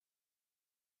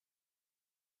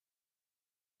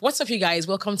What's up, you guys?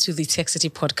 Welcome to the Tech City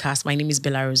podcast. My name is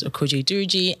Belarus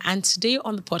Okoje-Durji, and today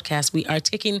on the podcast, we are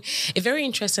taking a very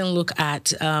interesting look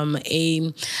at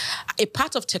a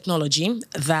part of technology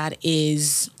that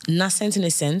is nascent in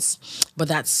a sense, but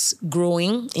that's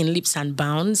growing in leaps and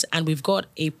bounds. And we've got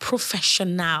a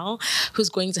professional who's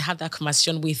going to have that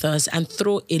conversation with us and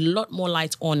throw a lot more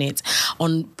light on it,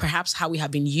 on perhaps how we have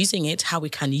been using it, how we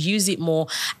can use it more,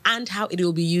 and how it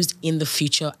will be used in the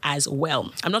future as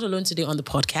well. I'm not alone today on the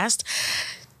podcast.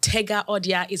 Tega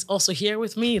Odia is also here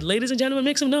with me. Ladies and gentlemen,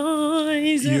 make some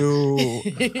noise. Yo,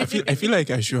 I feel like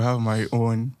I should have my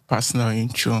own personal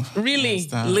intro. Really?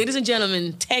 Ladies and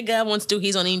gentlemen, Tega wants to do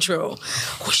his own intro.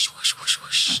 Whoosh, whoosh, whoosh,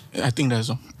 whoosh. I think that's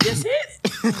all. That's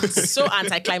it? So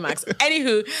anticlimax.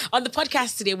 Anywho, on the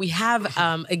podcast today, we have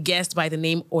a guest by the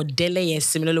name Odeleye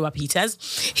Similoluwa Peters.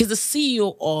 He's the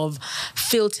CEO of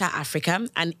Filter Africa,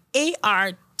 an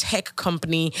AR tech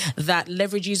company that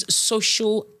leverages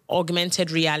social augmented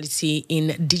reality in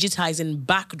digitizing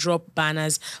backdrop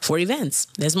banners for events.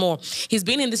 There's more. He's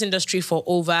been in this industry for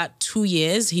over 2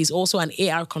 years. He's also an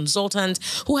AR consultant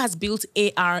who has built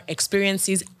AR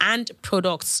experiences and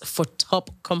products for top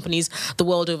companies the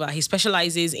world over. He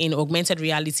specializes in augmented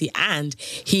reality and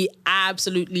he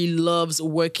absolutely loves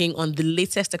working on the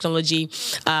latest technology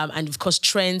and of course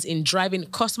trends in driving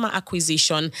customer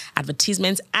acquisition,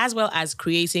 advertisements, as well as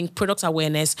creating product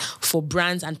awareness for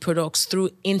brands and products through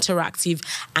interactive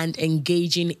and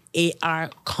engaging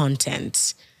AR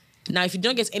content. Now, if you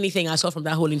don't get anything I saw from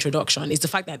that whole introduction, it's the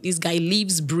fact that this guy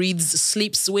lives, breathes,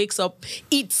 sleeps, wakes up,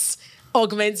 eats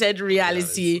augmented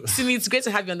reality. Simi, it's great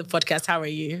to have you on the podcast. How are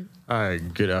you? Hi,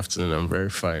 good afternoon. I'm very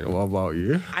fine. What about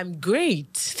you? I'm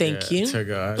great. Thank you.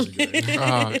 Tega, how's it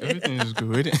going? Everything is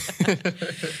good.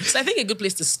 So I think a good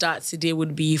place to start today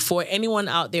would be for anyone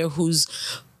out there who's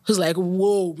like,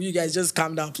 whoa, you guys just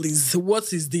calm down, please.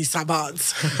 What is this about?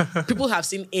 People have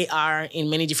seen AR in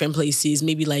many different places,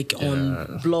 maybe like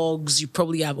on blogs. You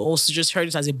probably have also just heard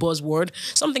it as a buzzword.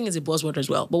 Something is a buzzword as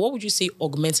well. But what would you say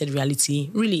augmented reality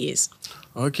really is?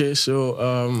 Okay, so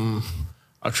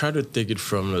I'll try to take it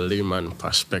from a layman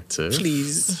perspective.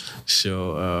 Please.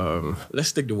 So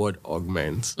let's take the word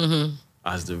augment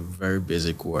as the very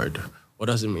basic word. What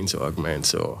does it mean to augment?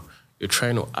 So you're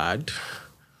trying to add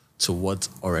to what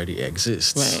already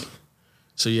exists. Right.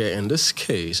 So yeah, in this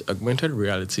case, augmented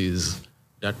reality is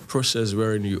that process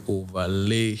wherein you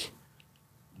overlay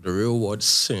the real world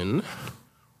scene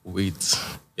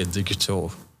with a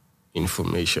digital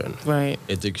information. Right.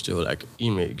 A digital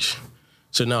image.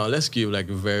 So now let's give a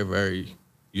very, very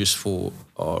useful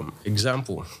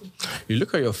example. You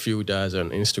look at your filters on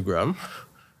Instagram,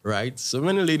 right? So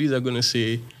many ladies are gonna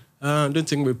say, don't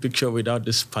take my picture without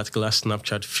this particular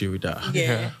Snapchat filter.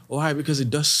 Yeah. Why? Because it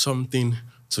does something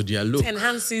to their look.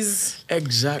 Enhances.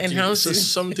 Exactly. Enhances.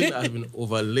 So something that has been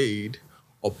overlaid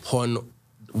upon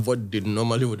what they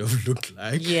normally would have looked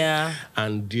like. Yeah.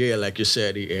 And yeah, like you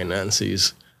said, it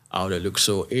enhances how they look.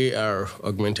 So AR,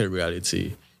 augmented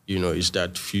reality, is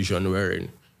that fusion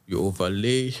wherein you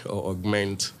overlay or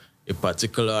augment a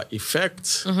particular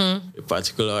effect, a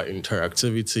particular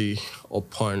interactivity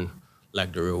upon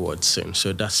the real world scene.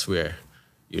 So that's where,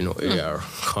 AR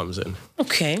comes in.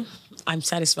 Okay. I'm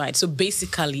satisfied. So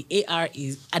basically, AR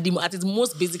is, at its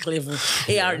most basic level,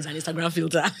 AR is an Instagram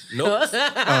filter. Nope.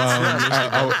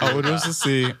 I would also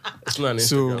say, It's not an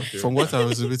so Instagram filter. from what I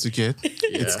was able to get,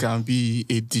 it can be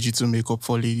a digital makeup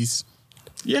for ladies.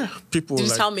 Yeah, people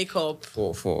Digital makeup.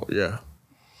 for yeah.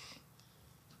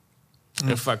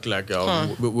 In fact,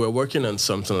 we're working on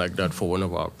something like that for one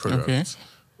of our products.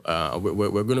 Okay.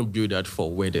 We're going to build that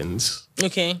for weddings.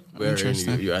 Okay. Wherein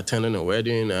Interesting. you're attending a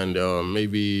wedding and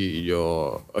maybe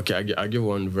you're... Okay, I'll give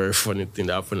one very funny thing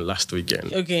that happened last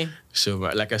weekend. Okay. So,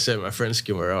 like I said, my friends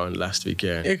came around last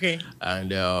weekend. Okay. And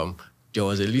there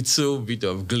was a little bit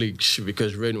of glitch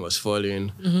because rain was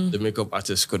falling. The makeup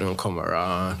artist couldn't come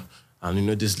around. And,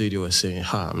 this lady was saying,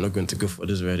 I'm not going to go for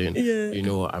this wedding. Yeah.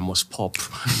 I must pop.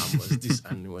 I must this.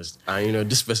 And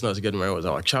this person I was getting married was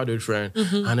our childhood friend.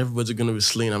 And everybody's going to be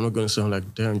slain. I'm not going to say, I'm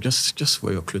like, damn, just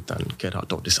wear your clothes and get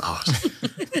out of this house.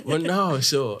 But now,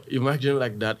 so imagine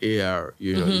that AR,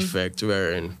 effect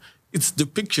wherein it's the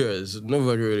pictures.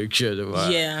 Nobody really cares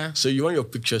about. Yeah. So you want your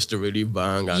pictures to really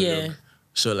bang. And Yeah.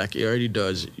 so it already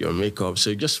does your makeup. So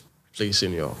you just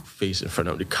placing your face in front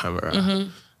of the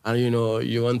camera. And,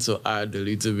 you want to add a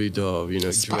little bit of,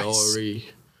 Spice. jewelry.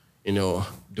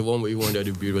 The one we wanted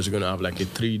to build was going to have a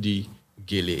 3D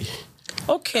gele.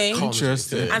 Okay.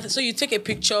 Interesting. And so you take a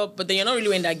picture, but then you're not really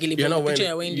wearing that ghillie. You're But not the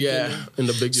picture wearing, you're wearing the yeah, ghillie. in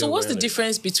the big. So you're what's the wearing it.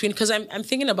 difference between? Because I'm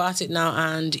thinking about it now,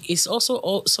 and it's also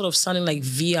all sort of sounding like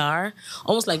VR,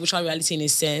 almost like virtual reality in a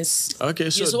sense. Okay, Yeah,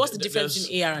 so so what's the th- difference there's-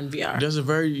 between AR and VR? There's a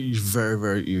very, very,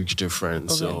 very huge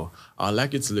difference. Okay. So I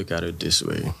like you to look at it this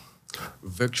way: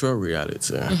 virtual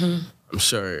reality. I'm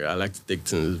sorry, I like to take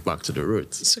things back to the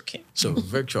roots. It's okay. So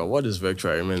virtual, what is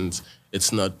virtual? It means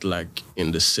it's not like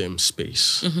in the same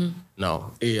space.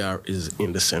 Now, AR is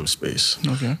in the same space.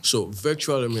 Okay. So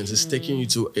virtual means it's taking you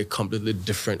to a completely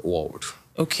different world.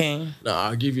 Okay. Now,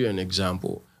 I'll give you an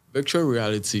example. Virtual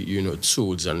reality,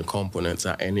 tools and components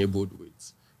are enabled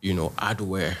with,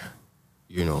 hardware,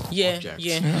 Yeah, objects.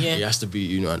 yeah. It has to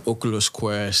be, an Oculus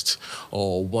Quest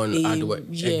or one A- hardware.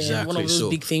 yeah, Exactly. one of those so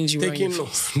big things you wear on taking your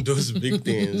those big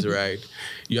things, right?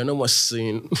 You're not more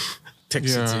seeing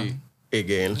Texity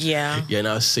again. Yeah. You're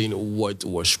now seeing what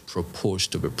was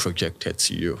proposed to be projected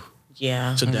to you.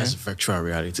 Yeah. So that's virtual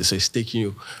reality. So it's taking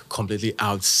you completely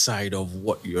outside of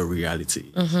what your reality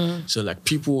is. So like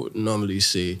people normally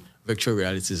say virtual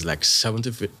reality is like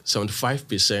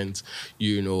 75%,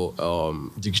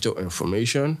 digital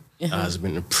information has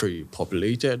been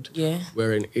pre-populated. Yeah.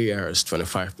 Wherein AR is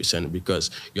 25% because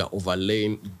you're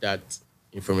overlaying that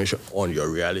information on your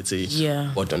reality.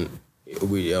 Yeah. But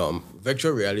with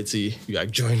virtual reality, you are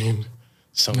joining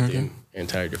something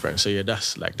entirely different. So yeah,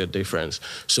 that's like the difference.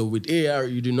 So with AR,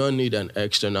 you do not need an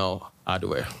external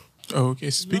hardware. Okay.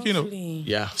 Speaking of Lovely.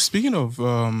 Yeah.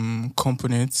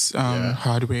 components,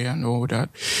 hardware, and all that,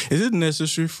 is it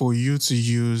necessary for you to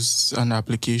use an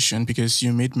application? Because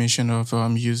you made mention of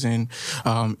using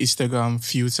Instagram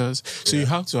filters, so you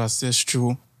have to access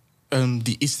through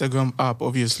the Instagram app,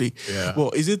 obviously. Yeah.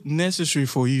 Well, is it necessary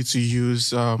for you to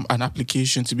use an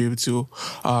application to be able to,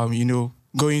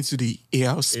 go into the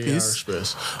AR AR space?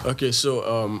 space. Okay, so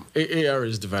AR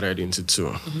is divided into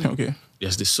two. Okay.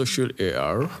 There's the social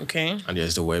AR Okay. and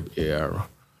there's the web AR.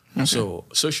 So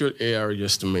social AR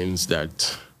just means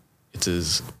that it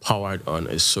is powered on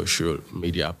a social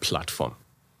media platform.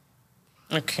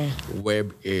 Okay.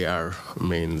 Web AR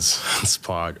means it's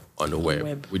powered on the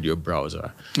web with your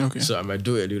browser. Okay. So I might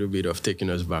do a little bit of taking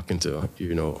us back into,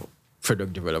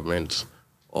 product development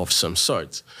of some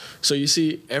sort. So you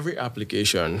see, every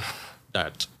application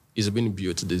that is being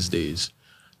built these days,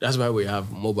 that's why we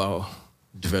have mobile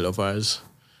developers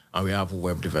and we have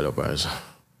web developers.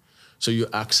 So you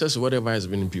access whatever has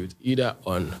been built either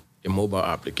on a mobile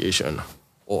application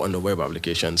or on the web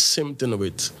application. Same thing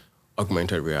with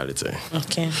augmented reality.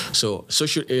 Okay. So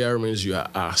social AR means you are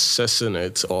accessing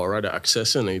it, or rather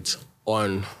accessing it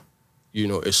on,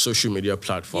 a social media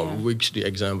platform, which the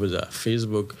examples are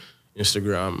Facebook,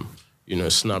 Instagram,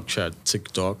 Snapchat,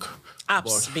 TikTok.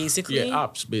 Apps, basically. Yeah,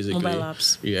 apps, basically. Mobile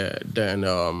apps. Yeah, then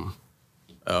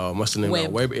what's the name?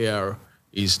 Web. Web AR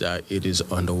is that it is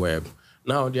on the web.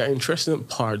 Now, there are interesting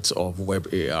parts of web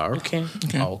AR. Okay.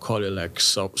 I'll call it like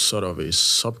sort of a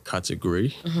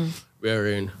subcategory,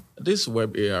 wherein this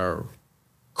web AR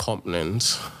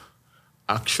components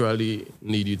actually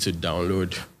need you to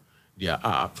download their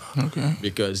app. Okay.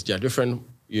 Because there are different,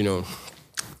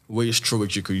 ways through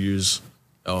which you could use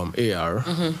AR.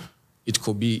 It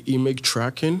could be image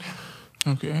tracking.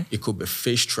 Okay. It could be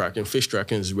face tracking. Face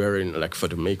tracking is wearing like for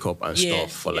the makeup and Yeah,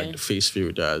 stuff for like yeah. the face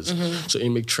filters. So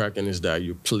image tracking is that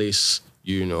you place,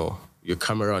 your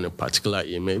camera on a particular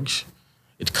image,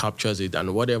 it captures it,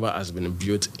 and whatever has been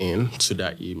built in to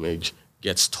that image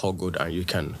gets toggled and you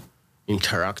can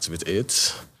interact with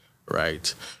it,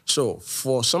 right? So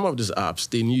for some of these apps,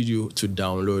 they need you to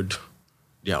download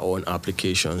their own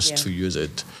applications Yeah. to use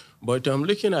it. But I'm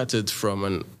looking at it from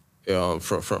an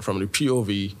from the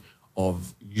POV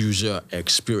of user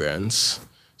experience.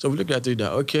 So we look at it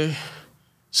that, okay,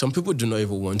 some people do not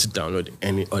even want to download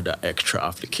any other extra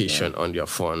application on their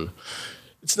phone.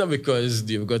 It's not because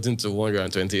they've gotten to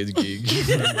 128 gig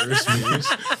memory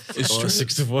space or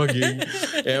 64 gig.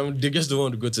 They just don't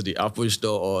want to go to the Apple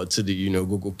Store or to the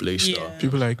Google Play Store. Yeah.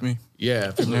 People like me. Yeah,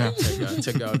 people like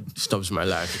Tech out stops my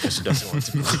life because he doesn't want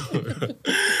to go.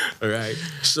 All right.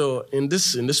 So in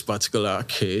this particular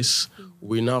case,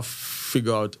 we now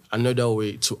figure out another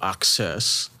way to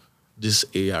access this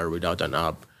AR without an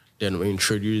app. Then we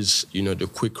introduce, the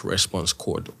quick response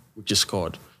code, which is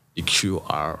called the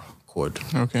QR code.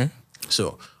 Okay.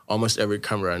 So almost every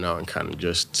camera now can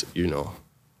just,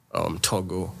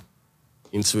 toggle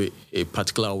into a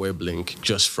particular web link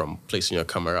just from placing your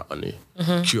camera on a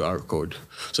QR code.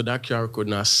 So that QR code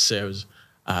now serves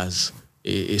as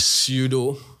a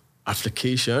pseudo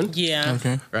application. Yeah.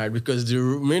 Okay. Right, because the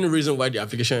main reason why the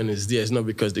application is there is not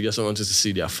because they just want you to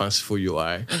see their fanciful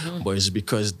UI, but it's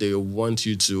because they want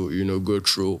you to, go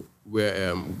through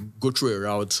a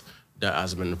route that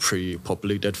has been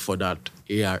pre-populated for that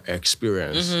AR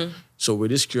experience. So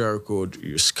with this QR code,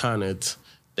 you scan it,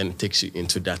 then it takes you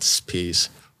into that space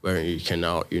where you can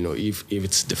now, if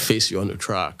it's the face you want to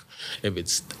track, if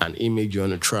it's an image you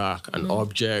want to track, an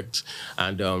object,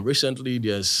 and recently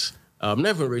there's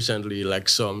never recently, like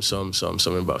some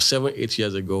about 7-8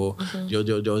 years ago,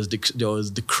 there was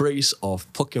the craze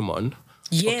of Pokemon.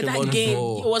 Yeah, Pokemon that game.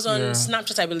 Go. It was on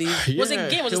Snapchat, I believe. Was it a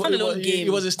game? Was it a standalone game?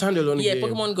 It was a standalone game. Yeah,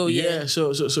 Pokemon Go, yeah.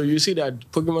 So you see that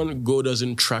Pokemon Go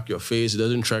doesn't track your face, it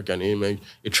doesn't track an image,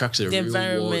 it tracks the real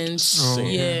environment. world scene.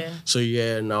 Yeah. So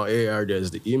now AR,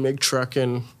 there's the image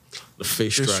tracking, the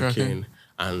face tracking,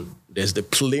 and there's the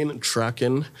plane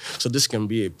tracking. So this can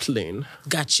be a plane.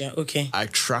 Gotcha. Okay. I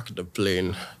track the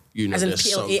plane. As in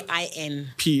there's some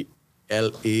PLAIN. PLANE.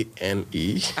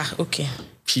 Okay.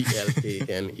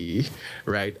 PLANE,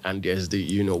 right? And there's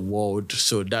the world.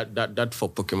 So that for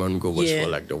Pokemon Go was for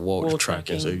like the world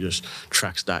tracking. So it just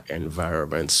tracks that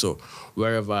environment. So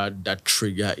wherever that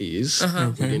trigger is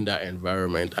within that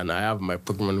environment, and I have my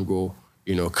Pokemon Go,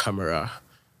 camera.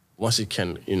 Once it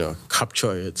can,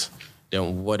 capture it,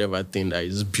 then whatever thing that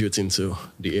is built into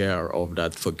the air of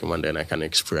that Pokemon, then I can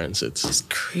experience it. It's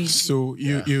crazy. So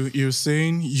you're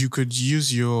saying you could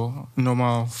use your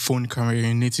normal phone camera,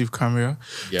 your native camera,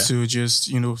 to just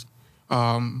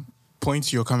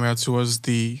point your camera towards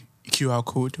the QR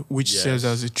code, which serves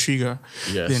as a trigger.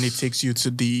 Yes. Then it takes you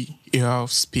to the AR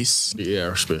space. The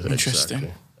AR space.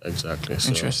 Interesting. Exactly. So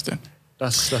Interesting.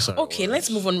 That's how Okay, let's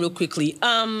move on real quickly.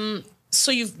 So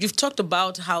you've talked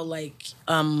about how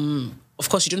of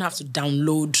course you don't have to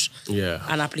download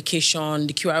an application.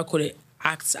 The QR code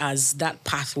acts as that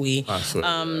pathway.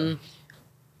 What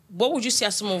would you say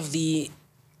are some of the,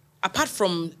 apart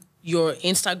from your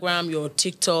Instagram, your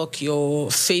TikTok, your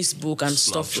Facebook and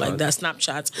stuff like that,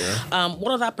 Snapchat,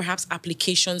 what other perhaps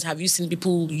applications have you seen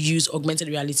people use augmented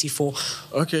reality for?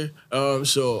 Okay,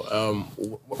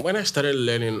 when I started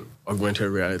learning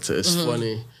augmented reality, it's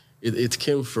funny. It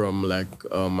came from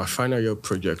my final year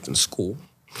project in school.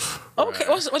 Okay,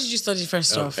 what did you study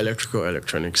first off? Electrical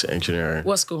electronics engineering.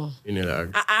 What school?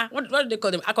 Unilag. What do they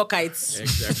call them? Aquakites.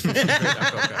 Exactly.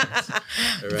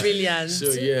 Right. Brilliant.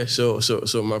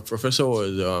 So my professor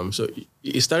was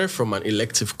he started from an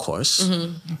elective course,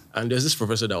 and there's this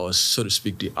professor that was, so to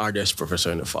speak, the hardest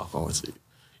professor in the faculty.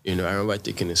 I remember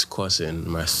taking his course in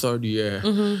my third year,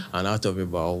 and out of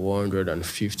about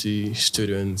 150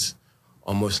 students,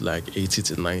 almost like 80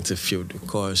 to 90 failed the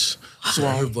course. So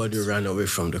everybody ran away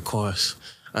from the course.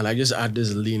 And I just had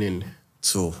this leaning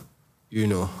to,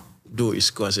 do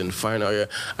his course in final year.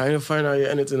 And in final year,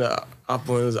 anything that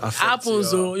happens affects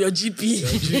your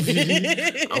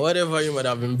GP. And whatever you might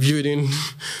have been building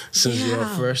since your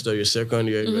first or your second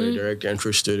year, you're a direct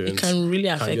entry student. It can really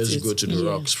affect it. Just go to the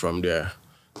rocks from there.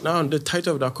 Now, the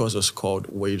title of that course was called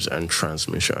Waves and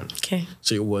Transmission. Okay.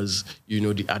 So it was,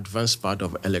 the advanced part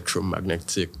of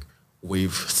electromagnetic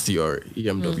wave theory,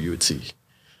 EMWT.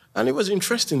 And it was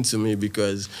interesting to me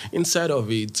because inside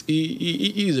of it,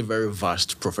 he is a very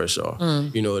vast professor.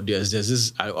 There's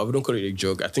this, I wouldn't call it a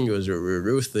joke, I think it was a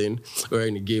real thing, where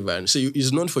he gave, so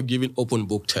he's known for giving open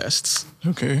book tests.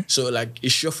 Okay. So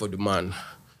it's sure for the man.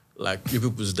 Like you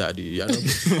people's daddy, you're not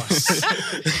fast.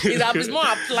 It's more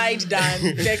applied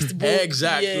than textbook.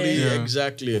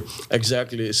 Exactly.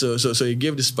 So he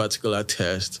gave this particular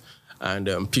test, and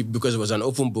because it was an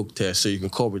open book test, so you can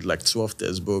come with 12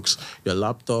 textbooks, your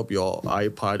laptop, your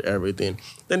iPad, everything.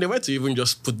 Then they went to even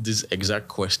just put this exact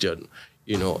question,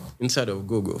 inside of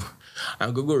Google,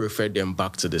 and Google referred them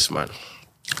back to this man.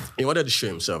 He wanted to show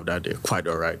himself that they're quite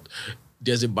all right.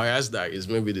 There's a bias that is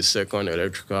maybe the second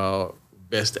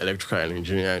best electrical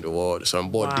engineer in the world. So I'm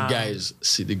bored.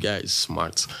 The guy is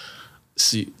smart.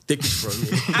 See, take it from me.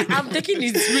 I'm taking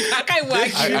it. I can't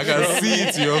watch. I can see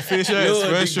it, your facial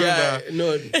expression.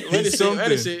 When they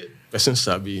say person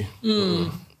sabi.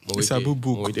 Sabu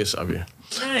book. Sabi.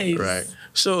 Nice. Right.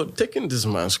 So taking this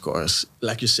man's course,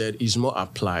 like you said, is more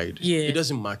applied. Yeah. It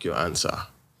doesn't mark your answer.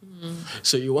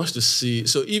 So he wants to see,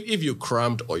 so if you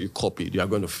crammed or you copied, you are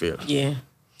going to fail. Yeah.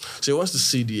 So he wants to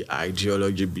see the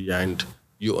ideology behind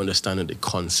you understanding the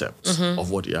concept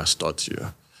of what he has taught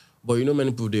you. But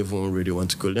many people don't even really want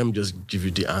to go, let me just give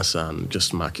you the answer and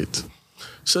just mark it.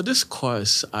 So this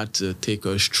course had to take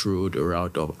us through the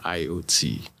route of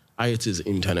IoT. IoT is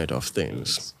Internet of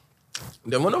Things.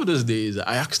 Then one of those days,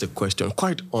 I asked a question,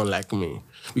 quite unlike me,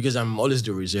 because I'm always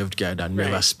the reserved guy that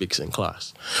never speaks in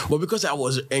class. But because I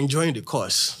was enjoying the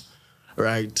course,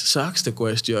 right? So I asked the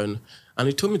question, and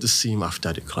he told me to see him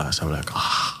after the class. I'm like,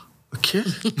 okay.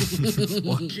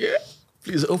 Okay.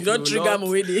 Please, hope You don't trigger me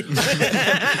with it.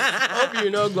 hope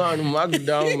you're not going to mark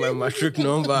down my matric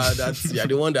number. That's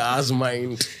the one that has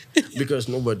mine. Because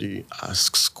nobody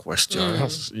asks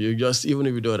questions. You just, even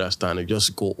if you don't understand, you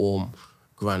just go home,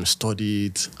 go and study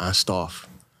it and stuff.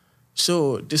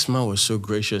 So this man was so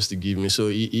gracious to give me. So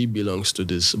he belongs to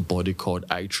this body called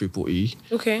IEEE.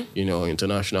 Okay.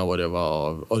 International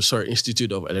whatever,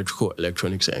 Institute of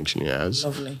Electronics Engineers.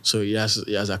 Lovely. So he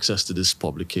has access to these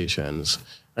publications.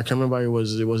 I can remember it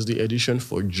was the edition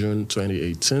for June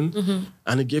 2018,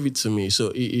 and he gave it to me.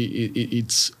 So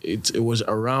it was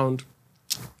around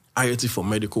IoT for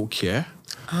medical care,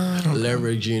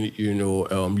 leveraging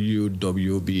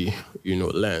UWB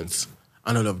length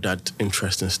and all of that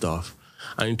interesting stuff.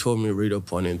 And he told me read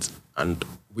up on it, and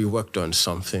we worked on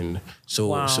something. So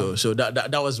Wow. so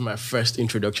that was my first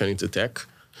introduction into tech,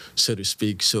 so to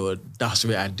speak. So that's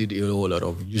where I did a whole lot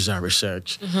of user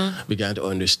research, began to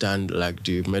understand like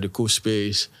the medical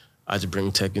space, how to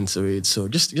bring tech into it. So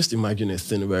just imagine a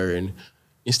thing wherein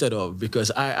instead of,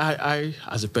 because I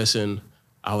as a person,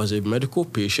 I was a medical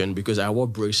patient because I wore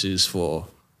braces for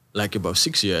like about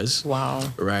 6 years.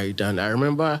 Wow. Right. And I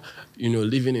remember,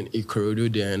 living in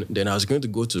Ikorodu then I was going to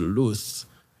go to Luth,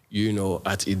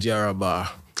 at Idiaraba,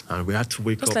 and we had to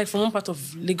wake That's up. like from one part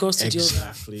of Lagos to the other.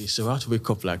 Exactly. So I had to wake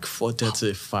up like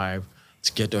 4:35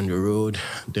 to get on the road.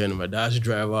 Then my dad's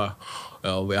driver,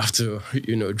 we have to,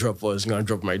 drop us,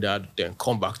 drop my dad, then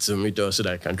come back to meet us so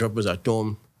that I can drop us at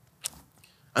home.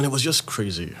 And it was just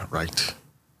crazy, right?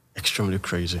 Extremely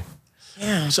crazy.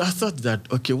 Yeah. So I thought that,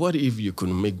 okay, what if you could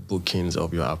make bookings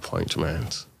of your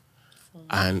appointments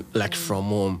and like from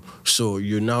home? So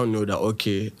you now know that,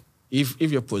 okay, if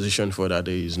your position for that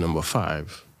day is number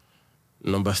 5,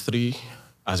 number 3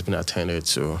 has been attended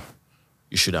to,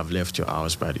 you should have left your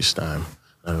house by this time.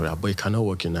 And I'm like, but you cannot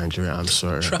work in Nigeria, I'm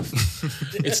sorry.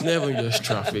 It's never just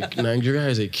traffic. Nigeria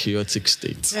is a chaotic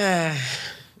state.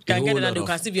 Can get it whole and lot you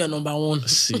can of- still be on number 1.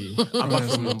 See, apart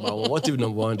from number 1, what if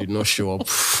number 1 did not show up?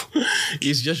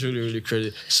 It's just really, really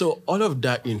crazy. So all of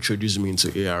that introduced me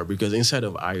into AR because inside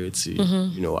of IoT,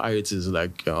 IoT is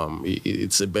like,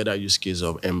 it's a better use case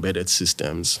of embedded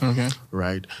systems, Okay.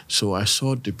 right? So I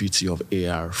saw the beauty of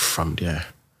AR from there.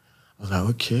 I was like,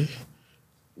 okay,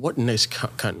 what next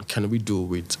can we do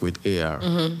with AR?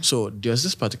 So there's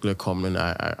this particular company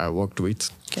I worked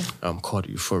with called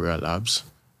Euphoria Labs.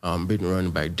 Being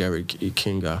run by Derek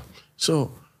Ikinga.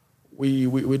 So we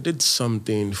did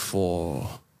something for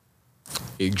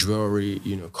a jewelry,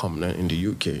 company in the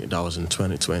UK. That was in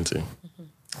 2020.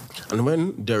 And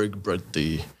when Derek brought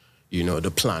the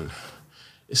plan,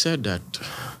 he said that,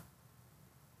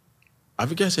 have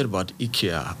you guys heard about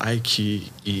IKEA? IKEA.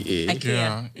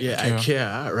 IKEA. Yeah,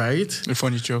 IKEA, right? The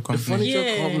furniture The company. furniture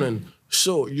Yeah. company.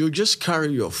 So you just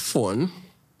carry your phone,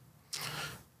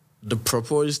 the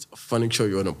proposed furniture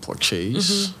you want to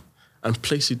purchase, and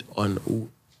place it on,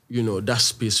 that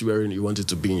space wherein you want it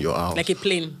to be in your house. Like a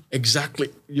plane. Exactly.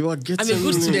 You are getting. I'm a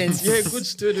good student. Yeah, good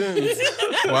student.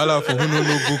 Voila for who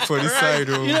no book for this side.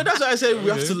 Oh. That's why I said we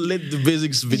have to let the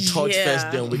basics be taught Yeah.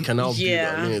 first, then we can now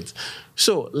build on it.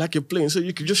 So, like a plane, so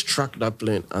you could just track that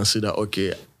plane and see that,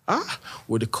 okay,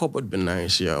 would the cupboard be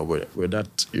nice here? Would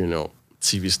that,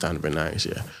 TV stand be nice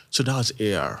here? So that's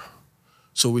AR.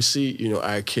 So we see,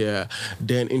 IKEA.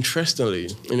 Then interestingly,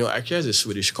 IKEA is a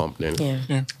Swedish company.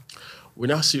 Yeah. We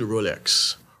now see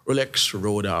Rolex. Rolex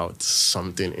rolled out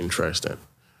something interesting,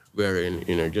 wherein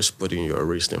just putting your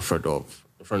wrist in front of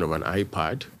an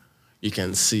iPad, you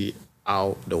can see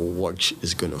how the watch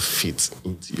is gonna fit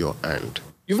into your hand.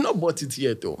 You've not bought it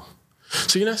yet, though.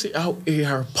 So you now see how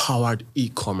AR powered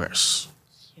e-commerce.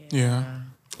 Yeah.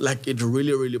 Like it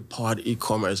really, really powered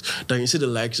e-commerce. Then you see the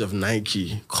likes of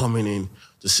Nike coming in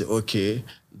to say, okay,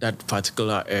 that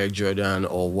particular Air Jordan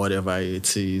or whatever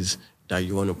it is that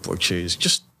you want to purchase,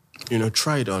 just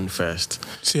try it on first.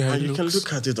 See how and it you can looks.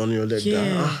 look at it on your leg.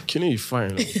 Yeah. Can you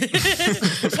fine?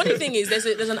 Funny thing is, there's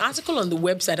an article on the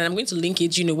website, and I'm going to link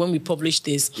it, when we publish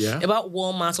this, Yeah. about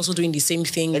Walmart also doing the same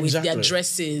thing with Exactly. their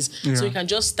dresses. Yeah. So you can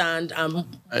just stand and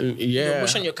And yeah,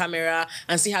 motion your camera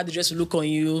and see how the dress will look on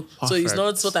you. So it's Perfect.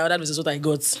 not what I ordered, it's what I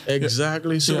got.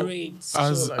 exactly. So Great.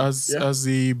 As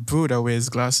the bro that wears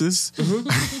glasses,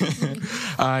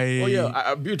 oh yeah,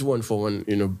 I built one for one,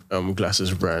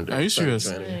 glasses brand. Are you serious?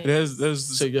 2020.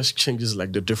 There's So it just changes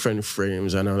like the different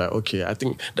frames, and I'm like, okay, I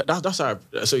think that's how.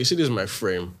 So you see, this is my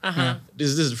frame. This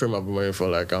is the frame I've been wearing for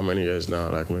like how many years now?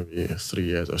 Like maybe 3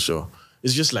 years or so.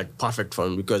 it's just like perfect for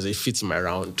me because it fits my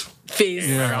round Face.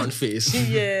 round face.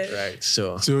 Yeah. Right.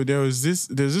 So there's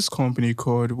this company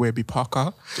called Webby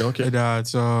Parker Okay.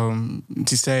 that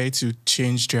decided to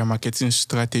change their marketing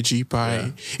strategy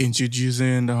by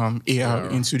introducing AR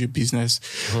into the business,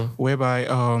 whereby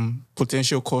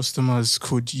potential customers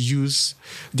could use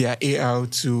their AR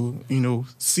to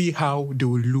see how they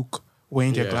will look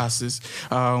wearing their glasses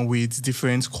with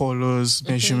different colors,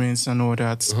 measurements, and all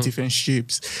that, different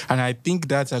shapes. And I think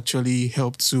that actually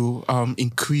helped to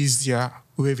increase their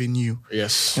revenue.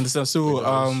 yes. Understand? So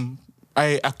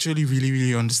I actually really,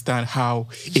 really understand how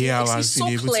AR It's has so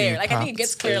been able clear. to Like I think it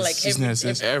gets clear like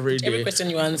businesses. Every day. every question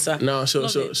you answer. Now, so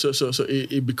Love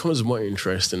it becomes more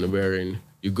interesting wherein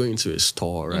you go into a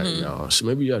store right now. So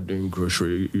maybe you're doing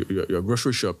you're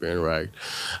grocery shopping, right?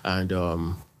 And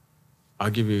I'll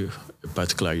give you a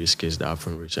particular use case that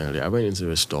happened recently. I went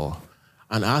into a store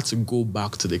and I had to go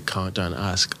back to the counter and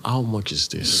ask, how much is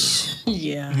this?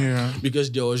 Yeah. Yeah.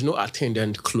 Because there was no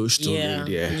attendant close to Yeah.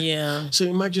 me there. Yeah. So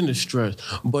imagine the stress.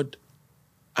 But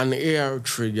an AR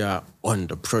trigger on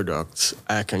the product,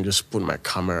 I can just put my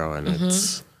camera on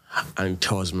it and it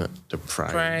tells me the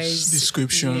price.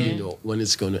 Description. You know, when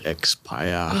it's going to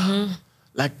expire.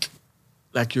 Like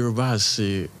Yoruba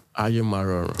say, are you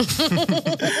marron?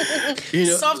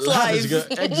 Soft life.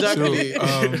 Exactly.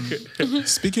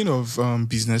 Speaking of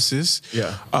businesses,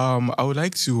 I would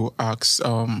like to ask,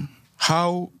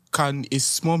 how can a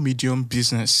small medium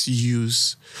business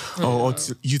use or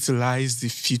utilize the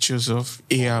features of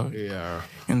AR? AR.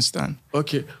 Understand?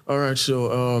 Okay. All right.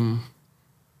 So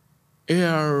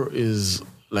AR is,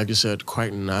 like you said,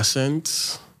 quite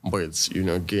nascent, but it's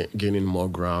gaining more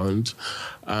ground,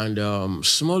 and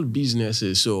small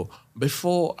businesses. So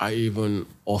before I even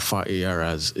offer AR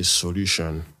as a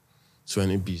solution to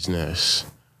any business,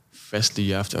 firstly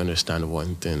you have to understand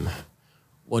one thing: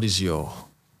 what is your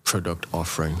product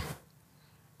offering?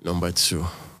 Number 2,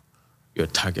 your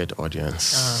target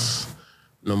audience.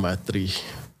 Number 3,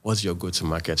 what's your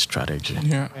go-to-market strategy?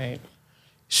 Yeah. Right.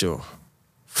 So,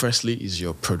 firstly is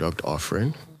your product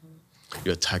offering,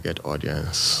 your target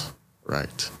audience,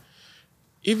 right?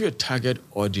 If your target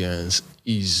audience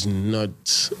is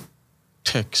not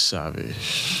tech savvy,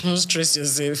 Don't stress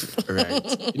yourself. right?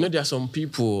 There are some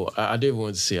people, I don't even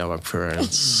want to say our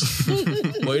parents,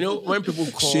 but when people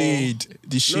call...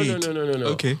 The shade. No.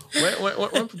 Okay.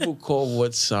 When people call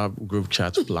WhatsApp group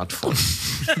chat platform,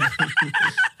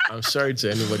 I'm sorry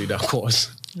to anybody that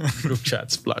calls group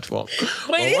chats platform.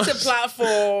 But it is a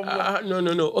platform.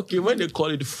 No. Okay, when they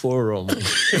call it forum.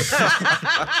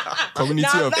 Community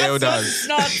Now of that's elders.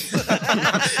 Not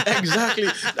Exactly.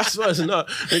 That's what it's not.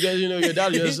 Because, your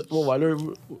dad just,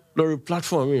 Lori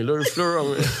platform me, Lori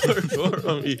forum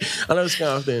me, and those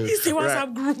kind of things. It's a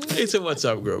WhatsApp group. It's a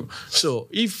WhatsApp group. So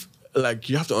if,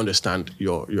 you have to understand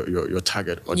your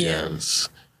target audience.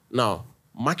 Now,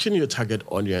 matching your target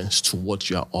audience to what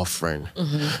you are offering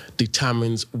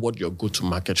determines what your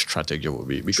go-to-market strategy will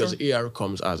be. Because AR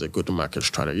comes as a go-to-market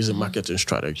strategy. It's a marketing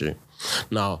strategy.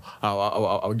 Now,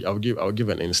 I'll give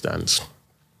an instance.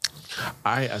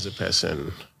 I, as a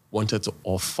person, wanted to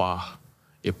offer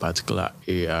a particular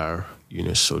AR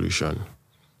solution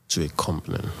to a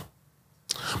company.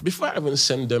 Before I even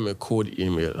sent them a cold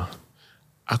email,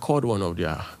 I called one of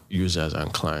their users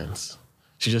and clients.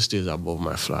 She just stays above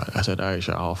my flat. I said,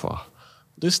 Aisha, Alpha,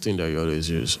 this thing that you always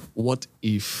use, what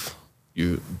if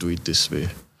you do it this way?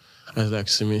 I was like,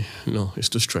 Simi, no, it's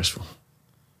too stressful.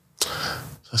 So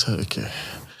I said, okay.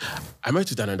 I met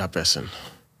with another person.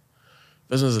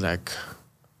 The person was like,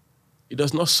 it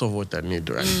does not solve what I need,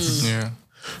 right? Yeah.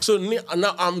 So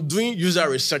now I'm doing user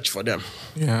research for them.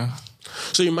 Yeah.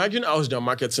 So imagine I was their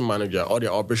marketing manager or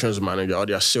their operations manager or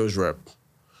their sales rep.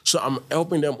 So I'm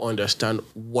helping them understand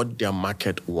what their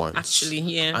market wants. Actually,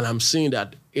 yeah. And I'm seeing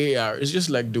that AR is just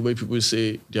like the way people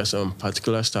say there are some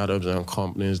particular startups and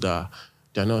companies that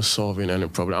they're not solving any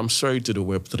problem. I'm sorry to the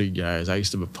Web3 guys. I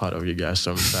used to be part of you guys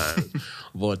sometimes.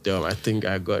 But I think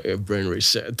I got a brain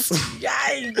reset.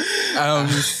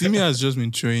 Yikes. Simi has just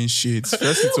been throwing shit.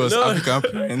 First it was African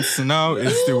parents, now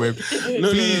it's the web.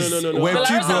 No.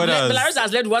 Web3 brothers. Belarus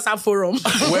has led WhatsApp forum.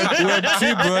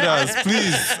 Web3 brothers,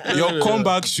 please. Your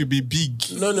comeback should be big.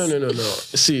 No.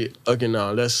 See, okay,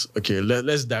 now let's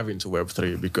dive into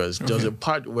Web3 because there's a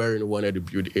part where we wanted to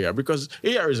build AR because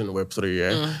AR is in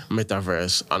Web3,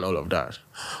 metaverse and all of that.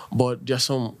 But there's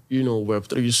some,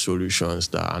 Web3 solutions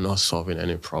that are not solving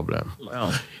any problem.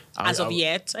 Well, as of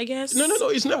yet, I guess. No.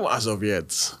 It's never as of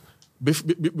yet.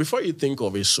 Before you think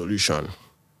of a solution,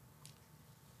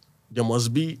 there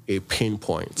must be a pain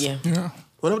point. Yeah.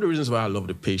 One of the reasons why I love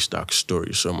the PageStack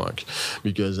story so much,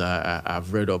 because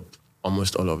I've read up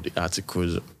almost all of the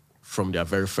articles from their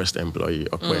very first employee,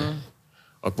 Okwe.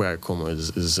 Okwe Aikomo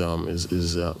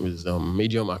his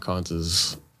Medium account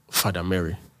is Father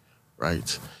Mary,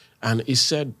 right? And he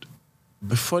said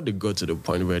before they got to the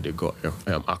point where they got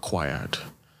acquired,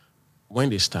 when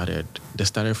they started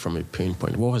from a pain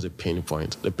point. What was the pain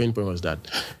point? The pain point was that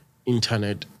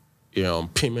internet,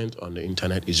 payment on the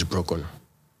internet is broken.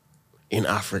 In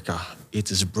Africa,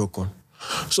 it is broken.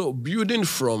 So building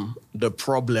from the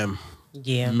problem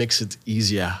makes it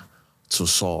easier to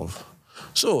solve.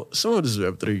 So some of these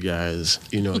Web3 guys,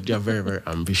 they are very, very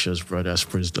ambitious brothers,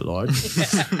 praise the Lord,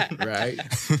 right?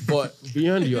 But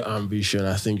beyond your ambition,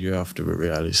 I think you have to be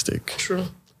realistic. True.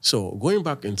 So going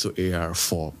back into AR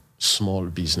for small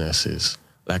businesses,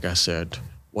 like I said,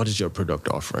 what is your product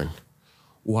offering?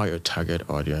 Who are your target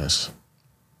audience?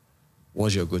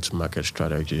 What's your go-to-market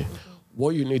strategy?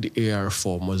 What you need the AR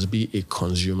for must be a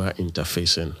consumer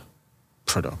interfacing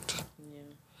product.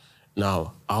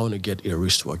 Now, I want to get a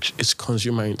wristwatch. It's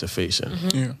consumer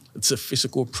interfacing. Yeah. It's a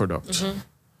physical product.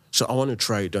 So I want to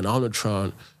try it on. I want to try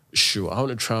on shoe. I want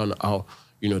to try on how,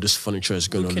 this furniture is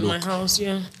going to look. In my house,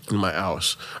 In my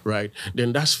house, right?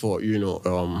 Then that's for,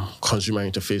 consumer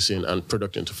interfacing and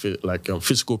product interface, like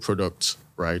physical products,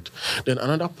 right? Then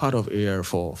another part of AR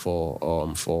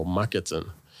for marketing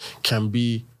can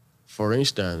be, for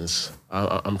instance,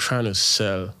 I'm trying to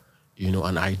sell,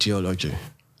 an ideology.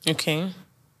 Okay.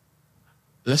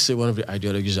 Let's say one of the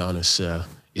ideologies I want to sell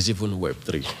is even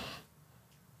Web3.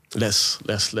 Let's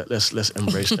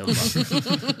embrace them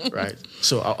back, right?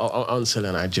 So I want to sell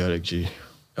an ideology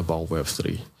about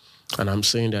Web3, and I'm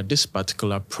saying that this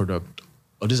particular product,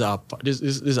 or this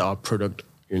is our product,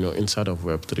 inside of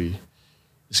Web3,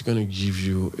 is going to give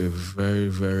you a very,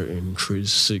 very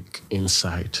intrinsic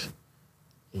insight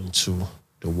into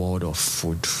the world of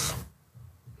food.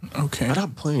 Okay. At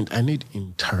that point, I need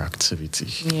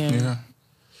interactivity. Yeah.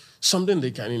 Something they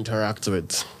can interact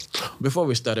with. Before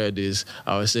we started this,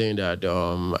 I was saying that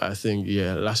I think,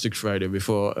 last week Friday,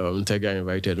 before Tega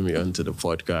invited me onto the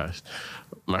podcast,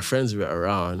 my friends were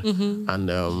around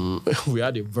and we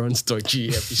had a burnt turkey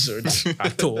episode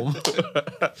at home.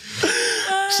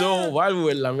 So while we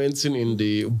were lamenting in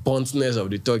the burntness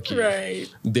of the turkey, Right.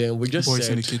 then we just Boys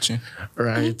said, in the kitchen.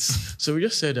 right? So we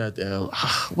just said that,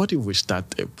 what if we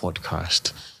start a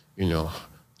podcast,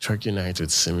 Turkey Night with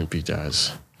Simi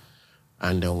Peters?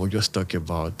 And then we'll just talk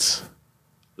about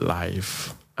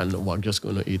life, and we're just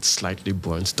going to eat slightly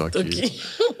burnt turkey.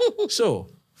 Okay. So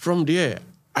from there,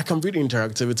 I can build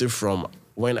interactivity from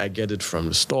when I get it from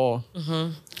the store,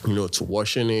 to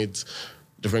washing it,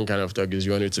 different kind of turkeys.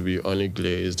 You want it to be honey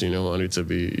glazed, want it to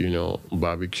be,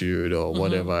 barbecued or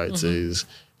whatever it is.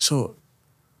 So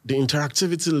the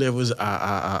interactivity levels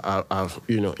are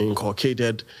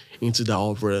inculcated into the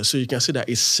opera. So you can see that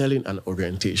it's selling an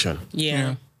orientation.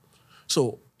 Yeah.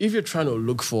 So if you're trying to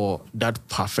look for that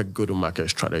perfect go-to-market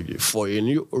strategy for a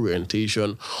new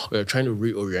orientation, or you're trying to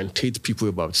reorientate people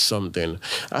about something,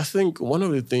 I think one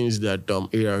of the things that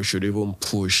AR should even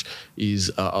push is,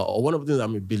 or one of the things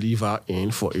I'm a believer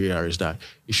in for AR is that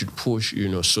it should push,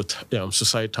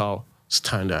 societal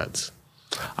standards.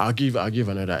 I'll give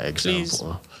another example. Please.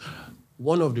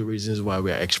 One of the reasons why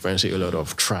we are experiencing a lot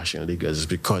of trash in Lagos is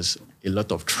because a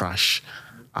lot of trash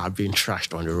are being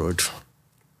trashed on the road.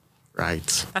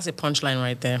 Right. That's a punchline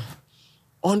right there.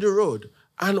 On the road.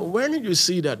 And when you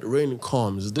see that rain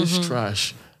comes, this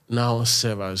trash now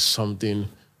serves as something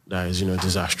that is,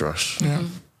 disastrous. Yeah.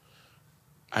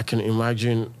 I can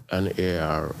imagine an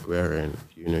AR wherein,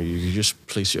 you just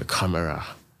place your camera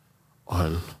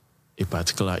on a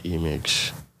particular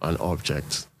image, an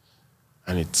object,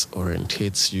 and it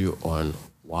orientates you on,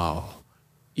 wow,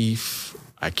 if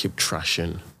I keep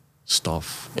trashing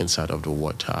stuff inside of the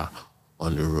water,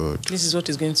 on the road, this is what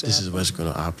is going to happen. This is what's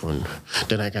going to happen.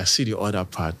 Then I can see the other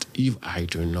part. If I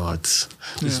do not,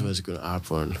 this is what's going to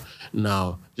happen.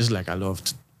 Now, just like I love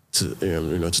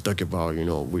to talk about,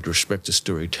 with respect to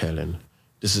storytelling,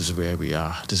 this is where we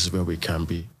are. This is where we can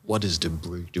be. What is the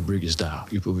brig? The brig is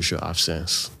that you people should have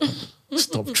sense.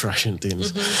 Stop trashing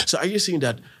things. So are you seeing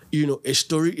that, a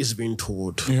story is being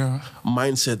told? Yeah.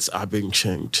 Mindsets are being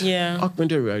changed. Yeah.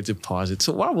 Augmented reality powers it.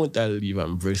 So why won't I leave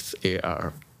and breathe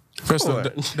AR? First of all,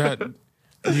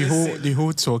 the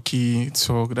whole turkey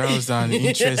talk, that was an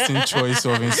interesting choice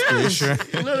of inspiration.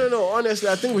 No. Honestly,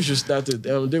 I think we should start it.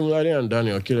 Demulade and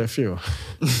Daniel, kill a few.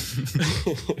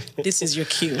 This is your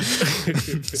cue.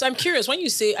 So I'm curious, when you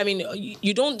say,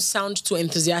 you don't sound too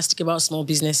enthusiastic about small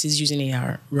businesses using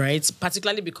AR, right?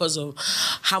 Particularly because of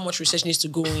how much research needs to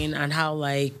go in and how,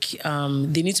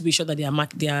 they need to be sure that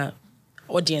they are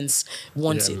audience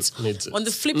wants Yeah, it. needs it. On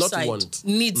the flip Not side, want.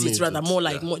 needs Needs it rather, it, more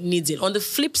like yeah. more needs it. On the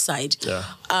flip side,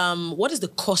 what is the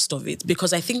cost of it?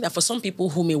 Because I think that for some people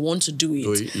who may want to do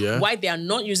it, yeah. why they are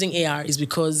not using AR is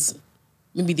because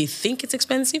maybe they think it's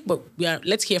expensive, but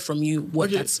let's hear from you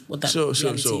what that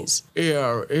reality is.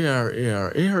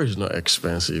 AR is not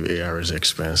expensive. AR is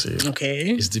expensive.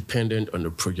 Okay. It's dependent on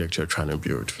the project you're trying to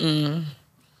build.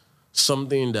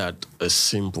 Something that is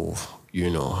simple,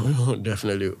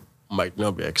 definitely might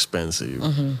not be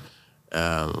expensive.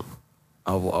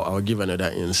 I'll give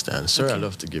another instance. Sorry, I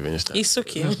love to give instances. It's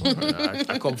okay.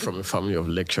 I come from a family of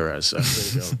lecturers. I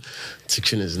think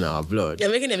teaching is in our blood. You're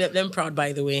making them proud,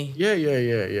 by the way.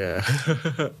 Yeah.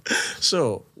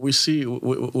 So we see,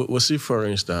 for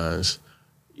instance,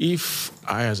 if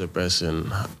I as a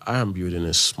person, I am building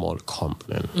a small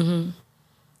company,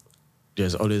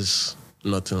 there's always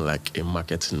nothing like a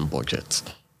marketing budget.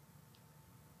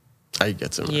 I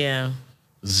get it. Yeah.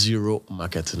 Zero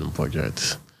marketing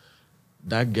budget.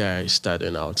 That guy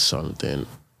starting out something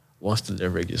wants to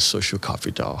leverage his social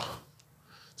capital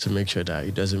to make sure that he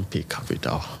doesn't pay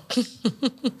capital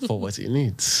for what he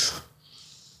needs.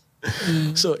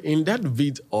 So in that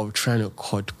bit of trying to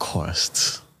cut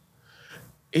costs,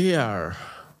 AR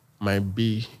might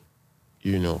be,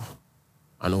 an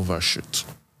overshoot.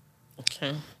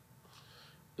 Okay.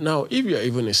 Now, if you're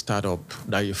even a startup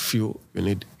that you feel you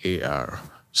need AR,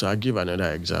 so I'll give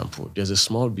another example. There's a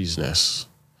small business.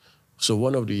 So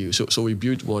so we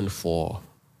built one for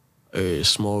a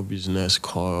small business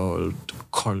called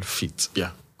Fit.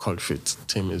 Yeah, called Fit.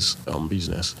 Team is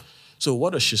business. So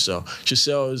what does she sell? She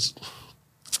sells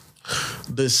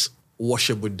this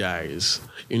washable dyes.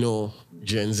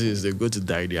 Gen Zs, they go to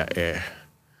dye their hair,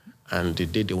 and the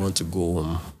day they want to go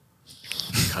home,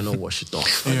 they cannot wash it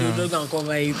off. They're not going to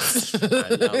cover it.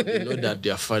 And now they know that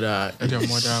their father Their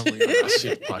mother will. is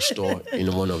a pastor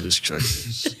in one of these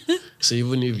churches. So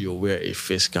even if you wear a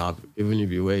face cap, even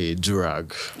if you wear a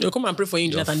durag, They'll come and pray for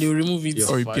you, and they'll remove it.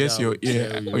 Or you pierce your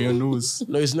ear tell or your nose.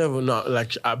 no, it's never not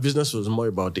like our business was more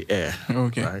about the air.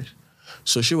 Okay. Right.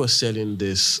 So she was selling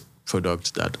this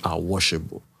products that are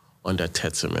washable under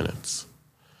 30 minutes.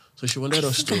 So she wanted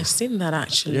us to. I've seen that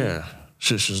actually. Yeah,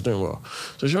 she's doing well.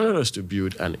 So she wanted us to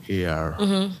build an AR,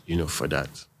 for that.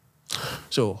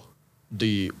 So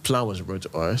the plan was brought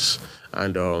to us,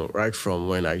 and right from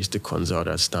when I used to consult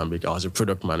at Stanbic, I was a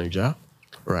product manager,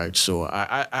 right? So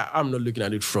I'm not looking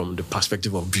at it from the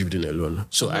perspective of building alone.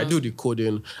 So I do the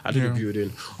coding, I do the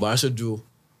building, but I also do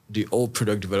the whole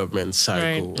product development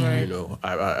cycle. Right.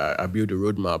 I build a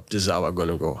roadmap. This is how we're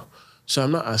gonna go. So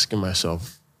I'm not asking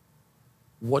myself,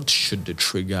 what should the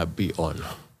trigger be on?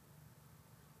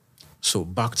 So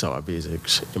back to our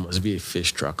basics, it must be a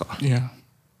face tracker. Yeah.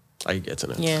 Are you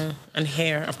getting it? Yeah, and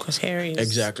hair. Of course, hair is...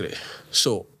 Exactly.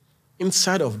 So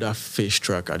inside of that face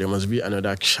tracker, there must be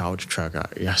another child tracker.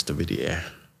 It has to be the air.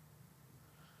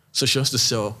 So she wants to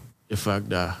sell the fact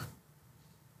that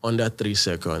under 3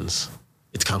 seconds,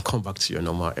 it can come back to your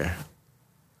normal air.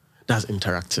 That's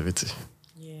interactivity.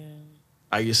 Yeah.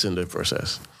 Are you seeing the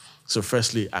process? So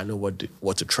firstly, I know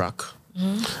what to track.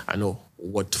 I know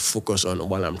what to focus on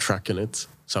while I'm tracking it.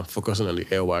 So I'm focusing on the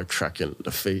air while tracking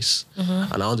the face.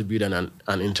 And I want to build an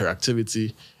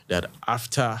interactivity that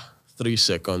after 3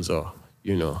 seconds or,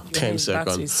 10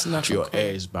 seconds, your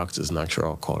hair is back to its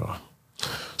natural color.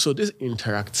 So this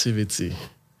interactivity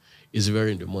is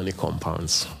where the money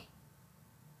compounds.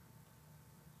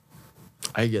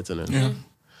 Are you getting it? Yeah.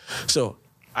 So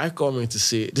I come in to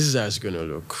say, this is how it's going to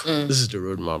look. This is the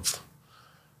roadmap.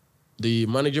 The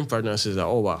managing partner says,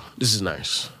 oh, wow, this is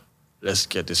nice. Let's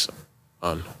get this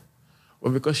on.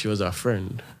 Well, because she was our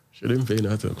friend, she didn't pay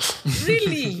nothing.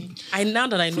 Really? Now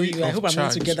that I know you, I hope I'm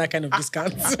going to get that kind of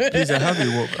discount. Please, I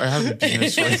have a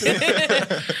business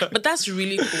right. But that's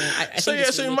really cool. I think So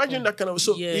it's really imagine cool. that kind of,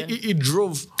 so it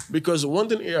drove, because one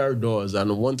thing AR does,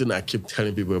 and one thing I keep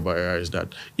telling people about AR is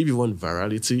that if you want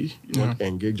virality, you want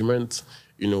engagement,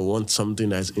 want something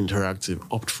that's interactive,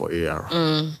 opt for AR.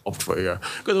 Opt for AR.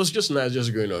 Because it was just nice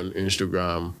just going on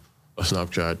Instagram or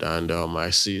Snapchat, and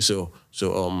I see,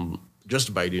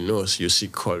 just by the nose, you see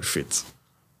Called Fit,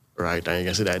 right? And you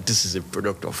can see that this is a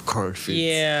product of Called Fit.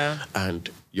 Yeah. And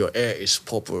your hair is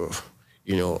purple,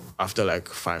 after like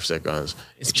 5 seconds,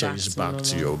 it changes back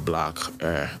to your black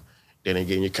hair. Then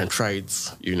again, you can try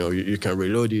it, you can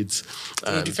reload it.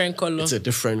 A different color. It's a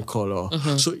different color.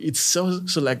 So it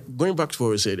sells, so like going back to what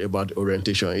we said about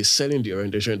orientation, it's selling the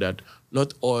orientation that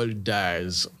not all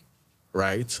dyes,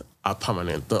 right, are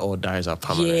permanent. Not all dyes are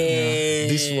permanent. Yes.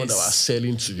 This one that we're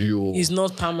selling to you It's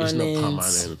not permanent. is not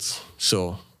permanent.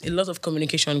 So a lot of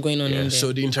communication going on in Yeah, there.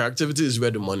 so the interactivity is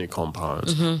where the money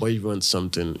compounds, but you want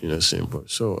something, simple.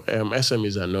 So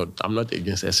SMEs are not, I'm not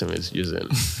against SMEs using.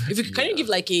 Can you give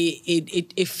like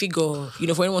a figure,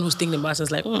 for anyone who's thinking about it,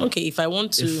 it's like, okay, if I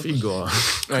want to figure.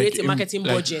 create a marketing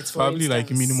budget, for probably instance.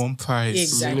 like minimum price,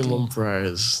 Exactly. Minimum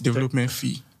price. development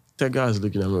fee. That guy is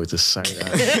looking at me with a side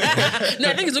eye. No,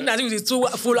 I think he's looking at you with his two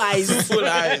full eyes. Full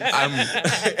eyes.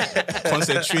 I'm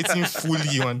concentrating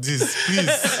fully on this. Please,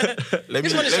 let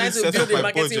This one is trying to set build up a my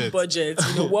marketing budget.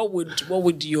 What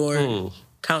would your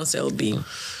counsel be?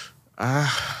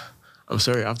 I'm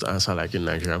sorry, I have to answer like a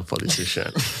Nigerian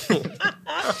politician.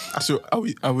 So are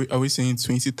we saying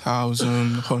 20,000,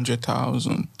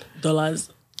 100,000? Dollars?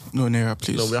 No, naira,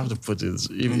 please. No, we have to put it. Is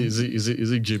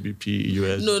it GBP,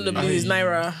 US? No, please,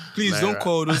 Naira. Please Naira. don't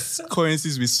call those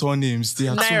currencies with surnames. They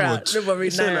are too Naira. much. No, but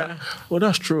read Naira. Well,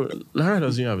 that's true. Naira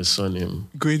doesn't have a surname.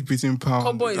 Great Britain pound.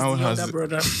 Combo is that the one has younger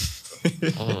brother.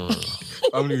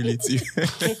 family relative.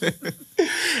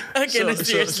 Okay, no,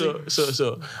 seriously.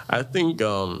 So I think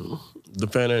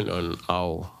depending on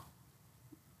how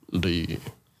the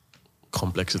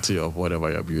complexity of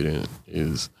whatever you're building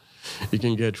is, you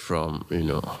can get from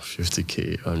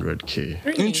 50K, 100K.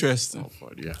 Really? Interesting.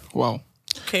 Upward, yeah. Wow.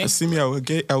 Okay. Simi, I'll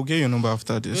get your number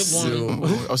after this. Good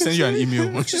one. I'll send you an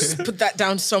email. Just put that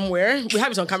down somewhere. We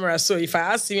have it on camera, so if I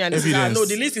ask you and he says, Evidence. no,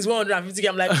 the list is 150K,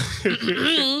 I'm like,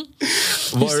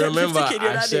 But said remember, 50K the other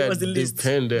I day said was the list.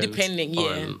 Depending, yeah.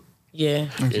 on, Yeah.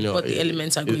 What the it-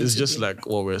 elements are going It's to just be. like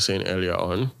what we were saying earlier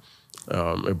on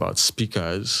about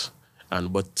speakers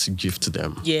and what to give to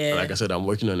them. Yeah. Like I said, I'm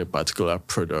working on a particular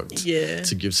product Yeah.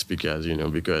 to give speakers,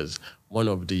 because one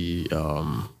of the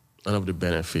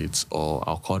benefits, or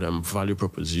I'll call them value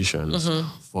propositions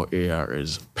for AR,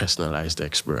 is personalized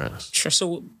experience. Sure.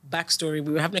 So, backstory,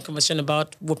 we were having a conversation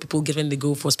about what people get when they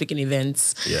go for speaking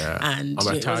events. Yeah. And I'm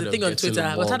there was tired a of thing on getting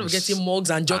Twitter. We're tired of mugs getting mugs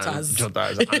and jotters.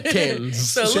 Jotters and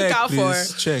pens. So look Check, out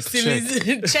please. for Check.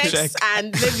 checks Check.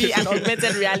 and maybe an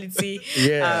augmented reality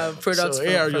product. So from-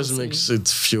 AR from just Simi. makes it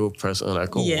feel personal.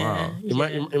 Like, oh Yeah, wow.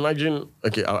 yeah. Imagine.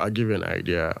 Okay, I'll give you an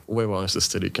idea. Whoever wants to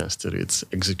study can study it.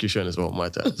 Execution is what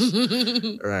matters.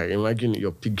 Right. Imagine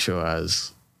your picture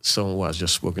as someone who has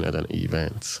just spoken at an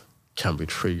event can be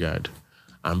triggered,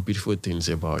 and beautiful things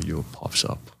about you pops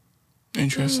up.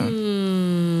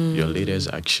 Interesting. Your latest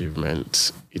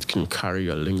achievement. It can carry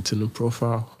your LinkedIn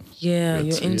profile. Yeah,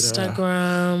 your Twitter,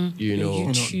 Instagram, your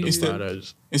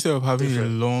YouTube. Instead of having a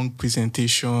long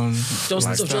presentation, Just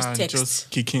understand, text. just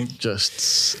kicking.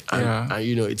 And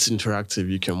it's interactive.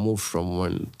 You can move from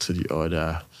one to the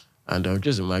other, and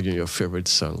just imagine your favorite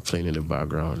song playing in the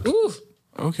background. Ooh,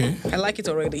 Okay. I like it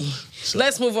already.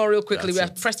 Let's move on real quickly. We are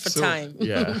That's pressed for time.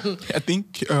 Yeah. I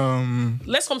think.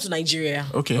 Let's come to Nigeria.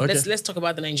 Okay. Let's talk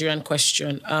about the Nigerian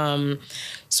question.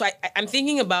 So I'm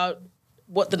thinking about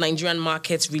what the Nigerian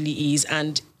market really is,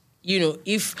 and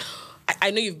if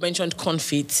I know you've mentioned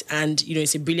Confit, and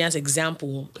it's a brilliant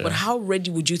example. But how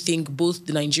ready would you think both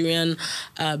the Nigerian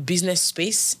business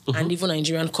space and even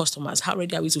Nigerian customers? How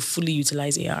ready are we to fully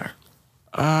utilize AR?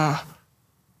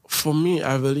 For me,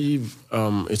 I believe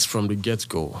it's from the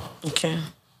get-go. Okay.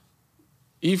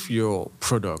 If your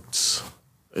product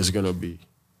is going to be,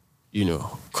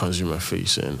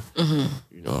 consumer-facing,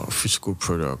 physical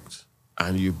product,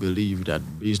 and you believe that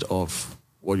based off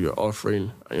what you're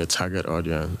offering and your target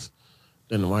audience,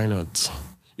 then why not?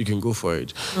 You can go for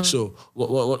it. So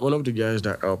one of the guys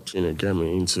that helped, get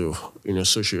me into,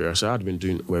 social AR. So I had been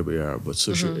doing web AR, but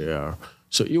social AR.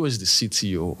 So he was the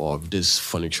CTO of this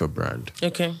furniture brand,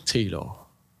 Okay. Taylor.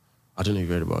 I don't know if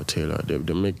you heard about Taylor. They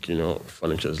make,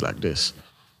 furnitures like this,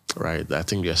 right? I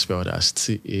think they're spelled as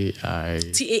TAI.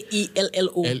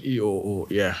 TAELLO. LEOO,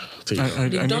 yeah. Taylor.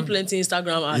 They've done plenty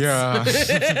Instagram ads. Yeah.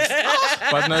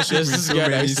 Partnership with this so guy that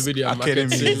many used to be their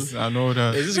academies marketing. and all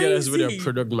that. Is this guy that's with Crazy. a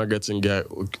product marketing guy,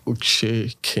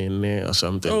 Uche Kene or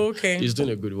something? Oh, okay. He's doing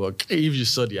a good work. If you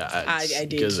saw their ads. I did.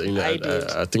 Because, I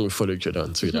did. I think we followed each other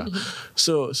on Twitter.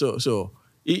 So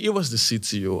he was the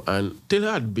CTO, and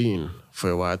Taylor had been for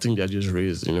a while. I think they had just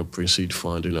raised, pre-seed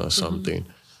funding or something.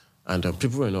 And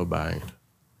people were not buying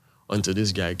until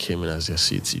this guy came in as their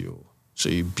CTO. So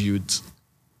he built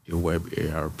a web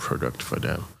AR product for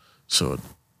them. So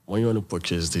when you want to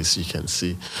purchase this, you can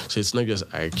see. So it's not just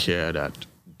IKEA that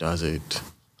does it.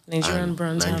 Nigerian And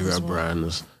brands have Nigerian as well.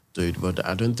 brands do it, but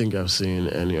I don't think I've seen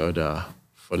any other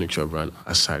furniture brand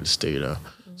aside Taylor.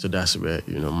 So that's where,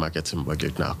 marketing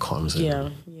budget now comes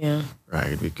in. Yeah.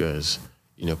 Right? Because,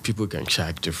 people can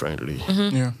check differently.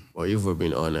 Yeah. But if we're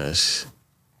being honest,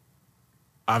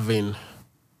 having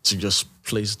to just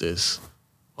place this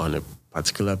on a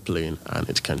particular plane and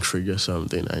it can trigger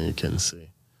something and you can see,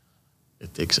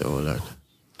 It takes a whole lot.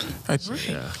 I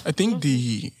think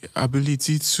the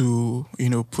ability to,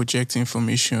 project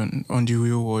information on the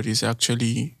real world is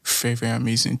actually very, very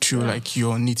amazing through like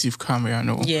your native camera and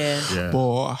all. Yeah.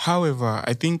 But however,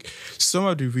 I think some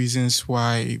of the reasons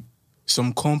why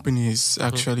some companies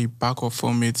actually back off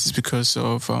from it is because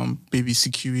of maybe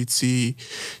security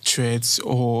threats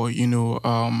or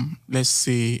let's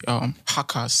say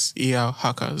hackers, AI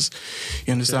hackers.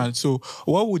 You understand? So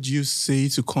what would you say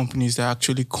to companies that are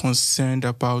actually concerned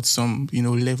about some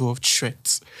level of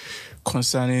threats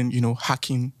concerning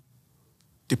hacking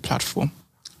the platform?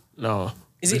 Now,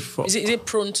 is it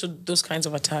prone to those kinds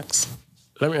of attacks?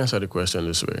 Let me answer the question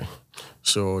this way.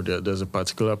 So there's a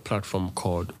particular platform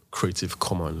called Creative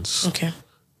Commons. Okay.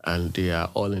 And they are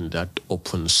all in that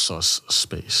open source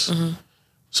space.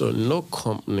 So no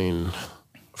company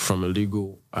from a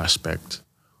legal aspect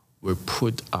will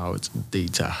put out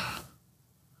data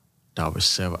that will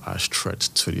serve as threats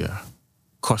to their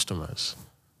customers,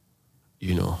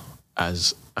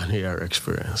 as an AR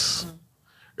experience.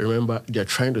 Remember, they're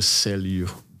trying to sell you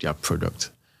their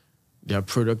product. Their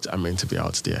products are meant to be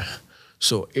out there.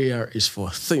 So AR is for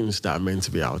things that are meant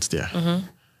to be out there.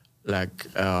 Like,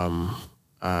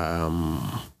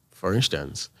 for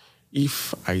instance,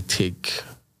 if I take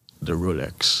the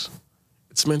Rolex,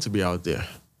 it's meant to be out there.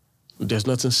 There's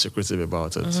nothing secretive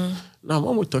about it. Now,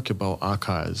 when we talk about our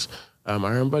cars, I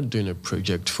remember doing a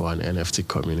project for an NFT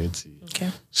community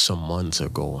some months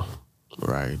ago,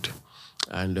 right?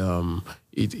 And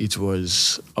it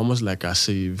was almost like as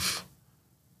if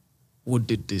who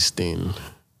did this thing,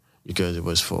 because it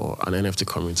was for an NFT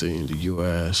community in the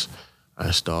US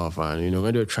and stuff. And,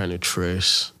 when they were trying to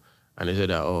trace, and they said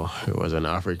that, it was an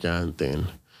African thing.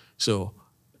 So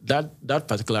that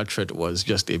particular thread was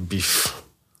just a beef.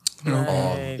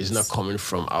 Right. It's not coming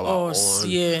from our own,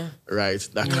 right?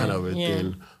 That kind of a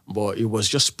thing. But it was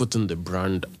just putting the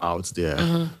brand out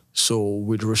there. So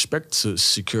with respect to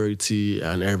security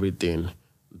and everything,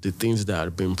 the things that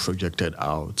are being projected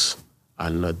out are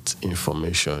not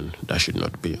information that should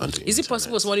not be on the internet. Is it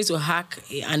possible for somebody to hack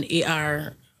an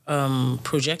AR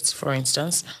project, for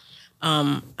instance?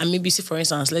 And maybe see, for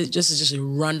instance, just a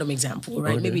random example,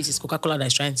 right? Maybe it is Coca-Cola that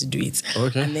is trying to do it.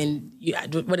 And then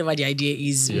whatever the idea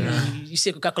is, you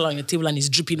see Coca-Cola on your table and it's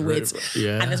dripping wet.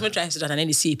 And then someone tries to do that and then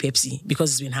they see a Pepsi because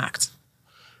it's been hacked.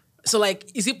 So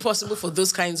is it possible for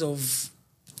those kinds of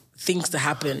things to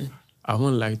happen? I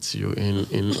won't lie to you, on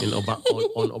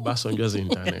Obasanjo's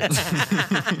internet,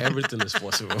 everything is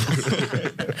possible.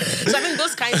 So I think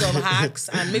those kinds of hacks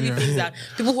and maybe things that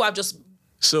people who have just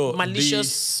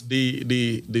malicious...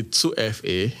 The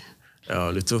 2FA,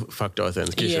 the two-factor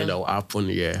authentication that will happen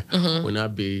here will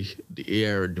not be the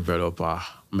AR developer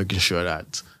making sure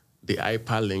that the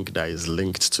hyperlink that is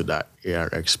linked to that AR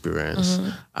experience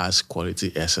has quality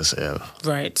SSL.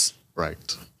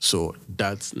 Right. So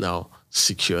that now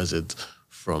secures it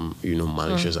from,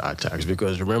 malicious attacks.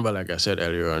 Because remember, like I said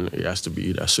earlier on, it has to be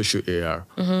either social AR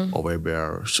or web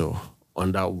AR. So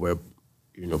on that web,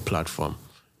 platform,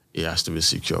 it has to be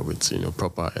secure with,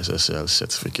 proper SSL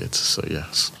certificate. So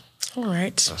yes. All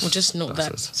right. We'll just note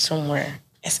that somewhere.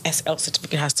 SSL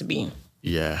certificate has to be.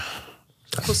 Yeah.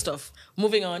 Cool stuff.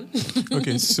 Moving on.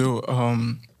 Okay, so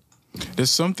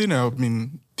there's something I've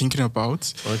been thinking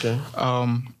about. Okay.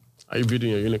 Are you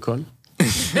building a unicorn?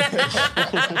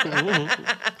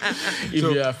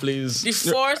 Please. The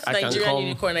fourth Nigerian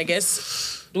unicorn, I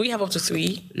guess. Do we have up to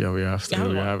 3? Yeah, we have 3.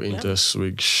 We have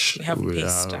Interswitch. We have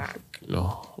Paystack.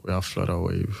 We have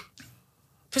Flutterwave.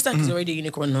 Paystack is already a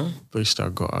unicorn, no?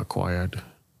 Paystack got acquired.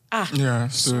 Yeah.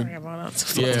 Sorry about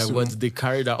that. Yeah, but they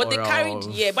carried that. But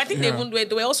I think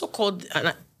they were also called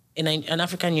an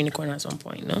African unicorn at some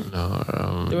point, no?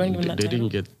 No, they didn't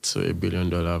get to $1 billion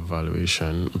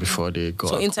valuation before they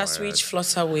got acquired. Interswitch,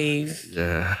 Flutterwave.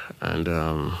 Yeah, and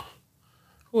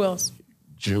who else?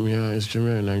 Jumia. Is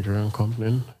Jumia a Nigerian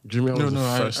company? Jumia was the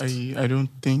first. I don't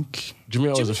think.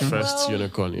 Jumia was the first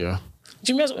unicorn, yeah.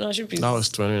 Jumia's ownership is... That was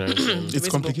 2019. It's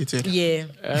complicated. Yeah.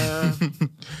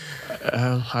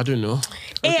 I don't know.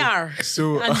 AR.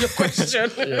 So, and your question.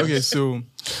 Okay, so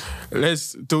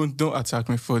don't attack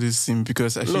me for this thing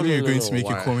because I feel you're going to make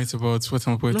a comment about what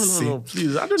I'm about to say. No,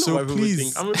 please. I don't know why people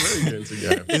think I'm a very gentle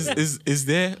guy. Is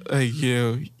there a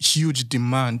huge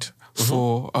demand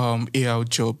for AR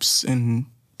jobs in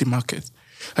the market?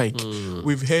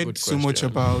 We've heard so much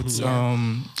about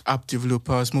app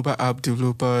developers, mobile app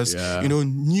developers,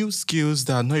 new skills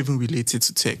that are not even related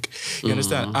to tech. You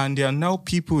understand? And there are now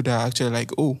people that are actually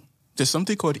like, there's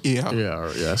something called AR.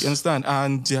 AR, yes. You understand?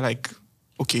 And they're like,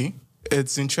 okay,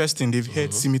 it's interesting. They've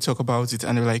heard Simi talk about it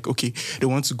and they're like, okay, they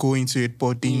want to go into it,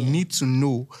 but they need to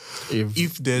know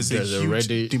if there's a huge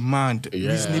already demand,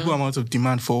 reasonable amount of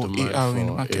demand for AR in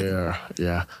the market.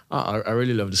 Yeah. I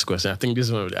really love this question. I think this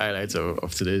is one of the highlights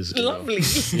of today's Lovely.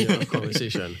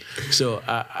 conversation. So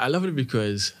I love it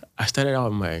because I started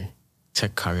out my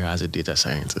tech career as a data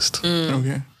scientist.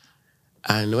 Okay.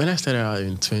 And when I started out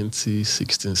in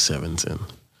 2016, 17,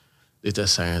 data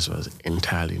science was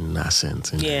entirely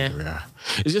nascent in Nigeria.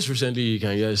 It's just recently you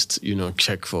can just,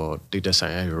 check for data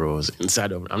science roles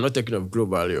inside of, I'm not talking of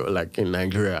globally, like in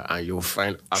Nigeria, and you'll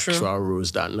find actual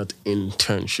roles that are not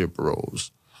internship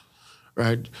roles.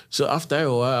 Right? So after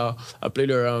a while, I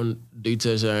played around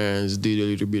data science, did a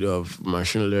little bit of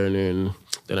machine learning.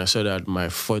 Then I saw that my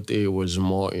forte was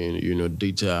more in,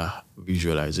 data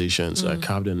visualization. So I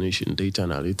carved a niche in data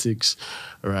analytics,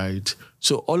 right?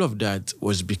 So all of that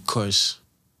was because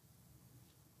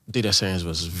data science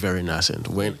was very nascent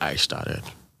when I started.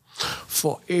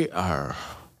 For AR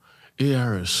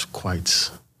is quite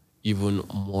even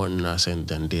more nascent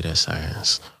than data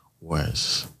science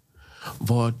was.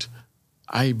 But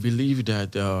I believe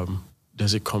that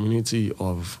there's a community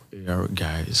of AR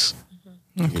guys,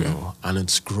 and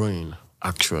it's growing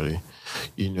actually.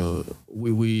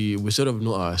 We sort of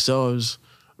know ourselves,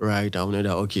 right? And we know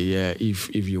that, okay, yeah,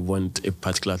 if you want a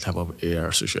particular type of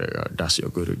AR, social AR, that's your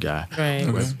go-to guy. Right.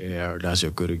 Web AR, that's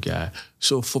your go-to guy.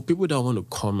 So for people that want to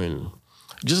come in,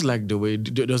 just like the way,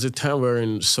 there was a time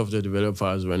wherein software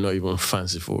developers were not even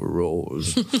fancy for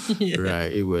roles,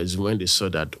 right? It was when they saw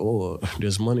that,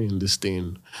 there's money in this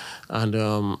thing. And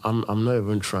I'm not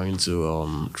even trying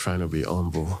to be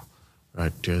humble,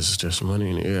 right? There's money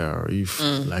in AR if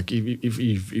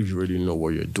you really know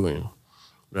what you're doing,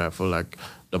 right? For like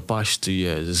the past 2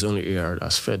 years, it's only AR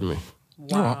that's fed me.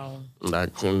 Wow.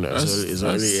 Like it's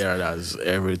only AR that's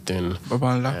everything.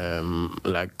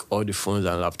 Like all the phones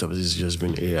and laptops, it's just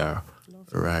been AR,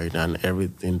 right? And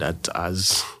everything that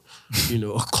has,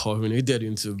 culminated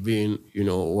into being,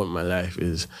 what my life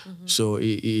is. So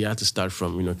you had to start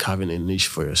from, carving a niche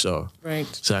for yourself. Right.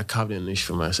 So I carved a niche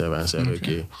for myself and said,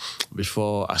 okay,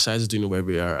 before I started doing web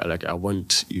AR, like I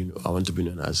want to be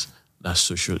known as that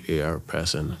social AR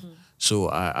person. So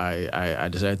I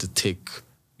decided to take,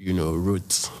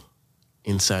 roots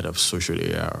inside of social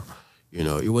AR.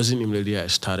 It wasn't immediately I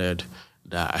started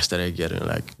getting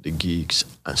like the gigs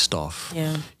and stuff.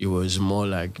 Yeah. It was more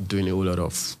like doing a whole lot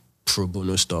of pro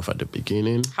bono stuff at the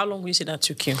beginning. How long would you say that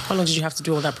took you? How long did you have to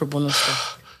do all that pro bono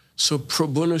stuff? So pro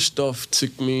bono stuff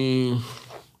took me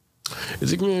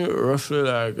roughly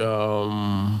like,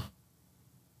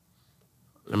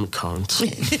 let me count,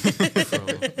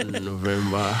 from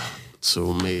November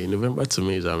to May. November to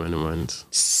May is how many months?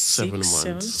 7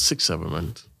 months. 6, 7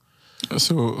 months.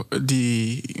 So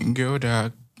the girl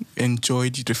that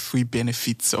enjoyed the free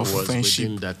benefits of was friendship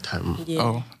within that time. Yeah.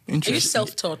 Oh, interesting. Are you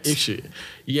self-taught?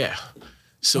 Yeah.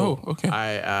 So okay.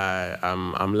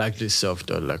 I'm likely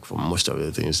self-taught, like for most of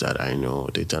the things that I know,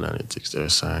 data analytics, data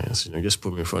science. Just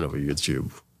put me in front of a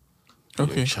YouTube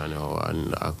channel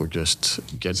and I could just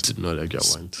get the knowledge I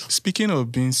want. Speaking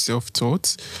of being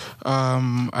self-taught,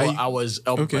 I was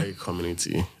helped by a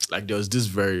community. Like there was this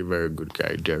very, very good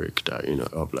guy, Derek, that,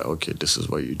 helped like, okay, this is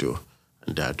what you do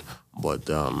and that. But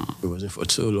it wasn't for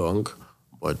too long.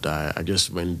 But I just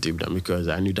went deep down because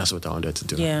I knew that's what I wanted to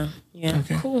do. Yeah.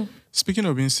 Okay. Cool. Speaking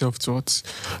of being self-taught,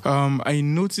 I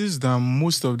noticed that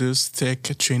most of those tech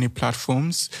training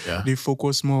platforms, they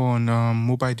focus more on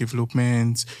mobile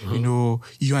development, UI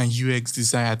and UX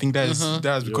design. I think that's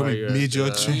become a major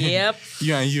trend. Yep.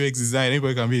 UI and UX design,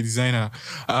 anybody can be a designer.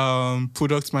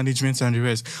 Product management and the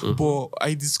rest. But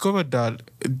I discovered that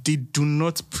they do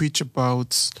not preach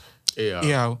about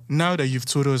now that you've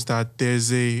told us that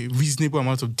there's a reasonable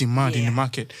amount of demand in the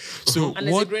market. So and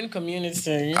there's a growing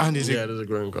community. And there's a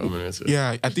growing community.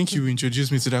 Yeah, I think you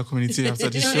introduced me to that community after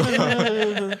this show.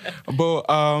 But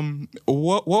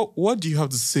what do you have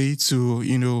to say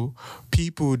to,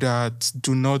 people that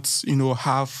do not,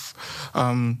 have,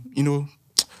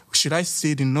 should I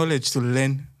say the knowledge to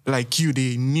learn like you?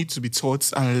 They need to be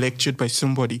taught and lectured by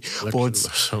somebody. By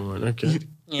someone, okay.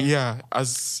 Yeah,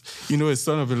 as a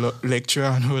son of a lecturer,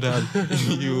 I know that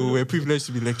you were privileged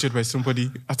to be lectured by somebody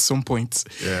at some point.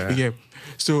 Yeah.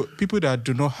 So people that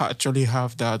do not actually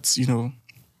have that,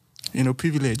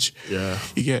 privilege. Yeah.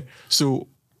 Yeah. So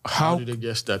how did they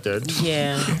get started?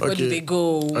 Yeah. Where do they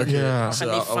go? Okay. Yeah. How can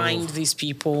they find these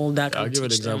people that I'll give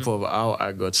an example of how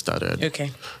I got started. Okay.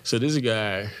 So this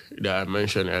guy that I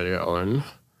mentioned earlier on,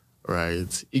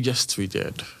 right? He just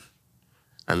tweeted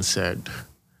and said,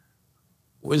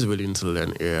 who is willing to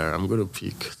learn AR? I'm going to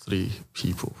pick 3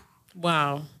 people.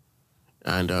 Wow.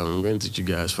 And I'm going to teach you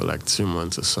guys for like 2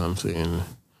 months or something.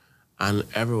 And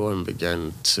everyone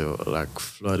began to like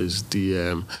flood his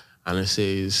DM, and it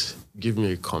says, give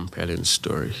me a compelling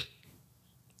story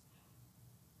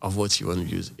of what you want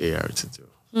to use AR to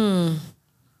do.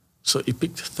 So he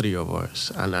picked 3 of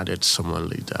us and added someone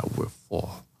later with 4.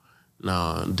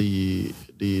 Now, the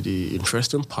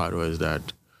interesting part was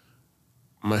that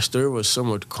my story was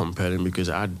somewhat compelling because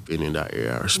I'd been in that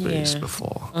AR space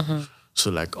before. So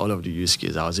like all of the use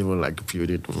cases, I was even like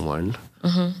building one.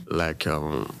 Like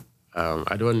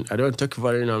I don't talk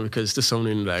about it now because it's still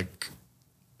something like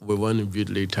we want to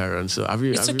build later. And so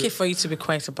it's okay for you to be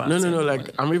quiet about it. No. Like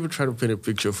I'm even trying to paint a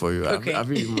picture for you. Okay.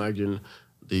 Have you imagined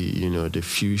the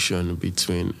fusion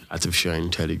between artificial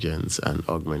intelligence and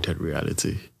augmented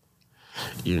reality?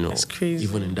 That's crazy.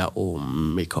 Even in that whole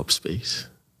makeup space.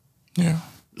 Yeah.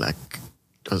 Like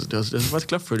there's a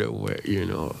particular project where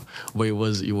it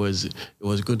was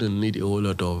going to need a whole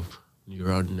lot of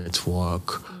neural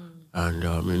network and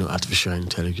artificial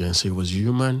intelligence. It was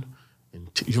human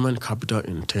capital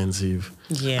intensive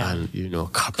and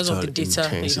capital because of the data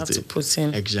intensity. you have to put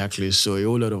in. Exactly. So a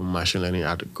whole lot of machine learning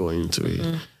had to go into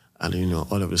it. And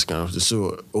all of this kind of stuff.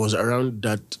 So it was around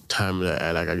that time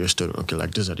that I just told him, okay,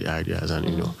 like these are the ideas, and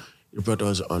he brought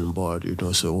us on board,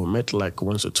 so we met like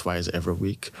once or twice every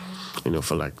week,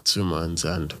 for like 2 months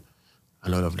and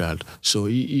all of that. So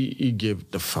he gave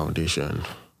the foundation,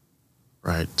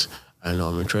 right? And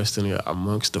interestingly,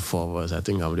 amongst the 4 of us, I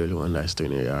think I'm the only one that's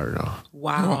doing AR now.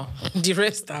 Wow. The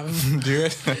rest have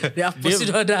they have pursued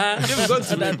other. They've got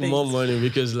to make more money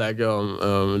because like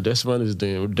Desmond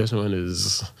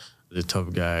is the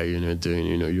top guy,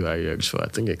 doing UI UX for I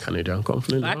think a Canadian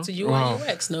company. Back to UI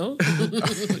UX, no?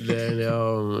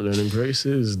 Then Grace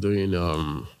is doing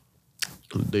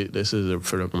this is a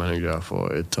product manager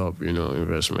for a top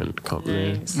investment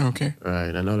company. Nice. Okay.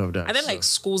 Right, and all of that. Are there like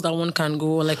schools that one can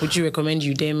go? Like, would you recommend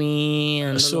Udemy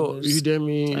and so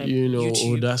Udemy,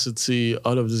 YouTube? Audacity,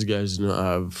 all of these guys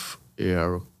have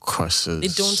AR courses, they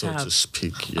don't so have to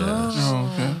speak. Yeah. Oh,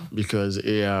 okay. Because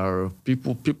AR,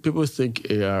 people think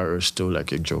AR is still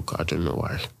like a joke. I don't know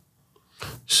why.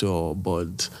 So,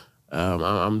 but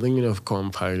I'm thinking of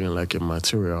compiling like a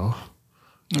material.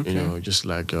 Okay. Just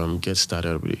like get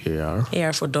started with AR.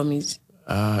 AR for dummies.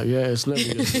 Yeah, it's not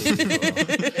just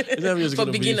it's never just For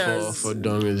going to be beginners. for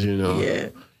dummies, Yeah.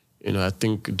 I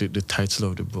think the title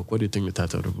of the book, what do you think the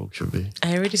title of the book should be?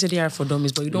 I already said AR for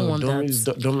dummies, but you don't want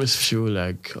that. Dummies feel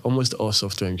like almost all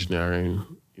software engineering,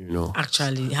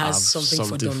 Actually, it has have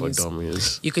something for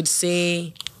dummies. You could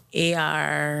say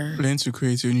AR. Learn to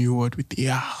create a new word with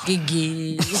AR.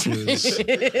 Gigi. Feels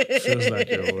like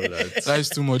a whole lot. That's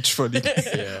too much for the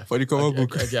cover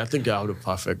book. Okay, I think I have the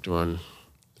perfect one.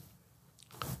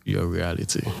 Your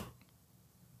reality.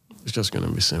 It's just gonna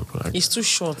be simple. Like It's too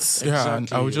short. Yeah,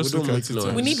 and I would just We look don't at make it.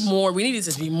 noise. We need more. We need it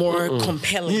to be more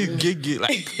compelling. Gig,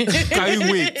 like, can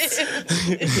you wait?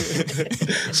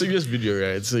 Serious video,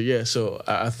 right? So yeah, so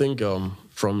I think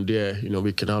from there,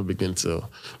 we can now begin to,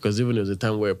 because even there's a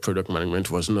time where product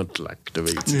management was not like the way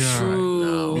it is Yeah.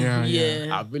 True. right now.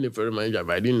 Yeah. I've been a product manager,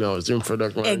 but I didn't know I was doing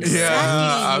product management.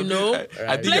 Exactly. Yeah,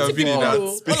 I think Plenty I've been in that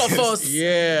people, space. all of us.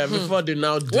 Yeah, before they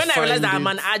now When I realized that I'm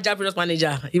defined an agile product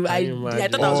manager, I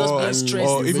imagine? thought I was just being Or stressed.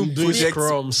 or even been doing project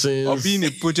Scrum since. or being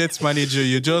a project manager,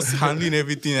 you're just handling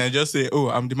everything and just say, "Oh,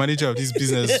 I'm the manager of this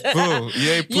business." Bro,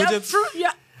 yeah, a project.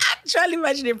 You're actually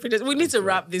imagining projects. We need to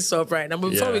wrap this up right now.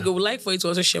 But before we go, we'd like for you to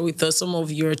also share with us some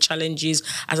of your challenges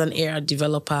as an AR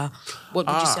developer. What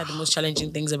would you say are the most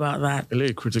challenging things about that? A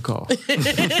little critical.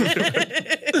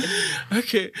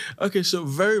 Okay. So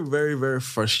very, very, very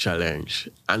first challenge.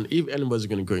 And if anybody's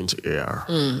going to go into AR,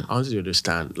 I want you to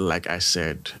understand, like I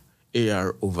said,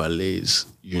 AR overlays,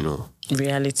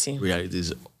 Reality.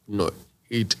 realities.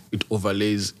 It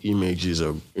overlays images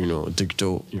of,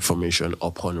 digital information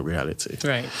upon reality.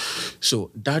 Right.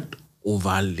 So that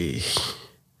overlay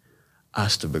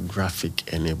has to be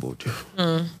graphic enabled.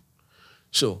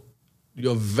 So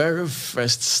your very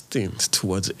first stint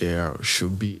towards AR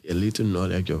should be a little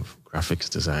knowledge of graphics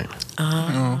design.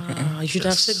 You should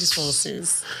have said this one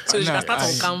since. So you can start on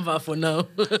Canva for now.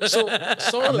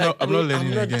 I'm not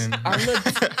learning again.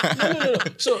 No.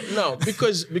 So now,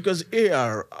 because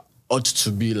AR ought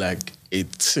to be like a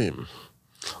team.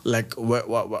 Like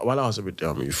while I was with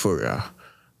Euphoria,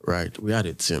 right, we had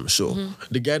a team. So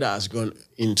the guy that has gone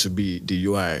in to be the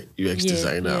UI UX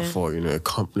designer for a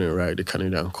company, right, the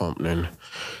Canadian company,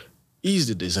 he's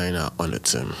the designer on the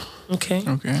team. Okay.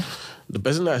 The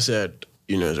person that I said,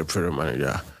 is a product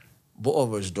manager, both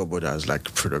of us doubled as like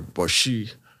product, but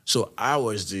so I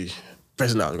was the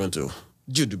person that was going to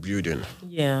do the building.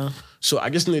 Yeah. So I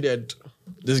just needed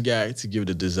this guy to give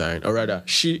the design, or rather,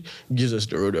 she gives us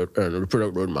the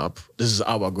product roadmap. This is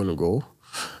how we're going to go.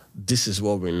 This is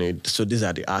what we need. So these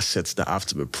are the assets that have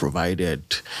to be provided.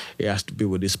 It has to be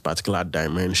with this particular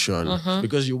dimension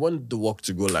because you want the work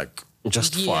to go like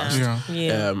just fast.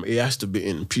 Yeah. It has to be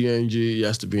in PNG, it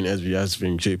has to be in SVG, it has to be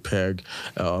in JPEG.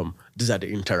 These are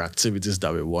the interactivities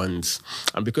that we want.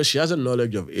 And because she has a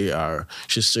knowledge of AR,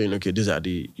 she's saying, okay, these are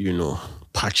the,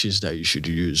 patches that you should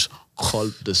use.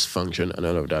 Call this function and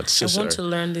all of that. So, I want to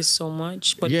learn this so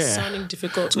much, but it's sounding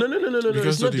difficult. No.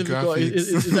 It's not difficult.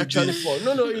 It's actually fun.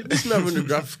 No. It's not even the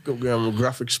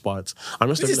graphics part. I'm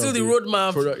just this is still the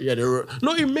roadmap.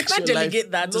 No, it makes Can I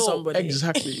delegate that to somebody?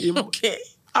 Exactly. Okay.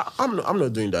 I'm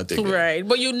not doing that thing. Right,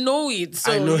 but you know it.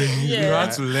 So I know it. You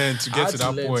had to learn to get to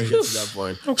that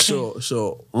point. Okay.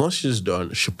 So once she's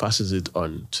done, she passes it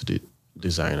on to the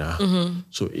designer.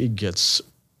 So it gets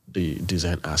the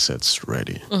design assets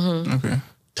ready. Okay.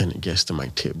 Then it gets to my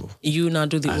table. You now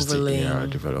do the overlay. As the AR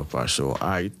developer. So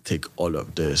I take all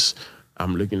of this.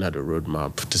 I'm looking at the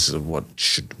roadmap. This is what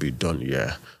should be done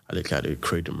here. I look at it,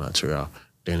 create the material,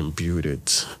 then build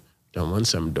it. Then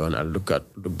once I'm done, I look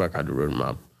back at the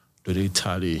roadmap. Do they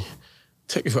tally?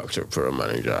 Take it back to a product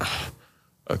manager.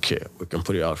 Okay, we can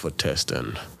put it out for test,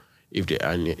 and if there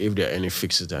are any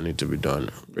fixes that need to be done,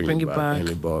 bring it back.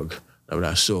 Any bug.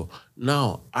 So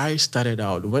now I started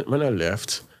out when I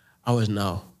left, I was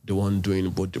now the one doing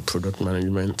both the product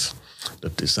management, the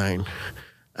design,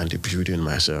 and the building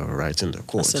myself, writing the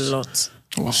code. That's a lot.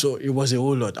 Wow. So it was a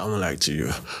whole lot, I won't lie to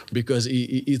you, because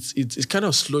it kind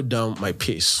of slowed down my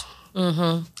pace.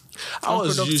 I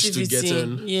was used to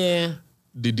getting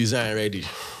the design ready.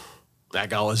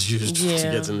 Like I was used to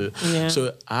getting it. Yeah.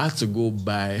 So I had to go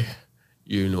buy,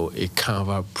 a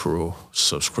Canva Pro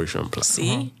subscription plan.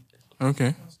 See?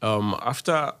 Okay.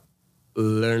 After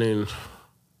learning,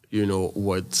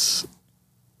 what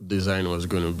design was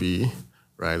going to be,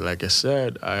 right? Like I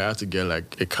said, I had to get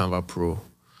like a Canva Pro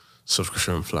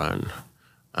subscription plan.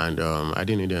 And I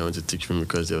didn't need anyone to teach me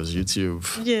because there was YouTube.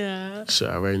 Yeah. So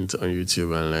I went on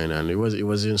YouTube and learned, and it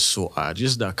wasn't so hard.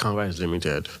 Just that Canva is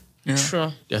limited. Yeah.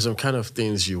 Sure. There's some kind of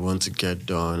things you want to get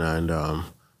done, and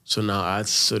so now I had,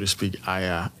 so to speak,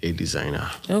 hire a designer.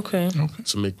 Okay.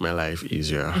 To make my life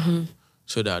easier,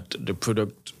 so that the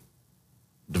product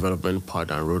development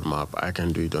part and roadmap I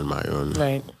can do it on my own.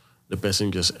 Right. The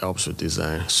person just helps with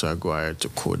design, so I go ahead to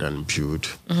code and build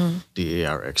the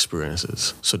AR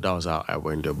experiences. So that was how I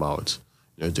went about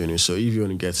doing it. So if you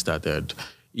want to get started,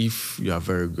 if you are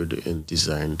very good in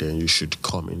design, then you should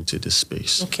come into this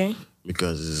space. Okay.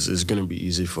 Because it's going to be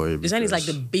easy for you. Design is like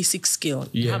the basic skill.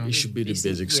 Yeah, it should be the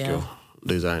basic skill.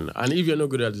 Design. And if you're not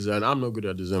good at design, I'm not good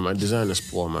at design. My design is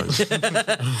poor, man.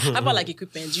 How about like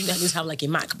equipment? Do you just have like a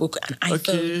MacBook, an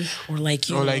iPhone, or like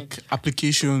like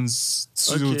applications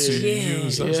to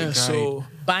use as a guide? So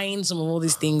buying some of all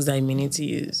these things that you may need to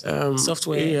use,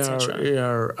 software, etc.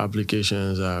 AR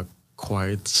applications are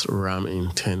quite RAM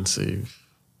intensive.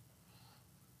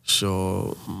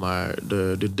 So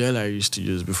the Dell I used to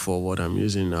use before, what I'm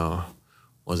using now,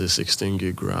 was a 16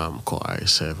 gig RAM Core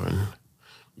i7.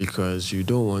 Because you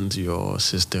don't want your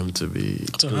system to be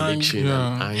glitching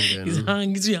and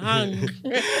hanging.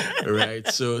 Right?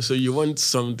 So you want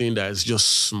something that is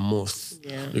just smooth.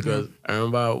 Yeah. Because I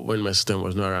remember when my system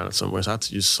was not around at some point, I had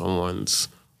to use someone's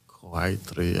Core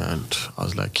i3, and I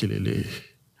was like, Kilele,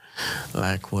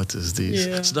 like, what is this?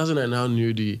 Yeah. So that's when I now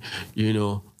knew the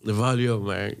value of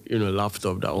my,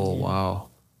 laptop, that, oh, wow.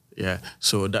 Yeah,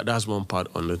 so that's one part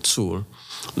on the tool.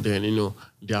 Then,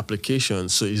 the application,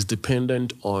 so it's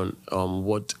dependent on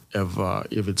whatever,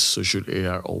 if it's social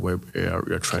AR or web AR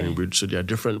you're trying to build. So there are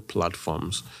different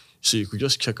platforms. So you could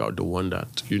just check out the one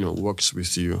that, works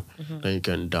with you. Then you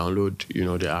can download,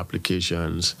 the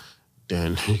applications.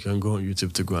 Then you can go on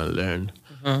YouTube to go and learn.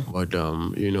 But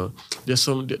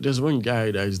there's one guy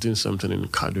that is doing something in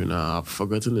Kaduna. I've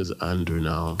forgotten his handle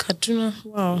now. Kaduna,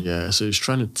 wow. Yeah, so he's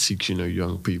trying to teach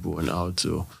young people and how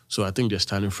to. So I think they're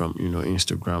starting from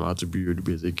Instagram, how to build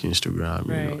basic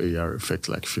Instagram, AR effects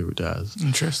like filters,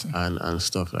 interesting, and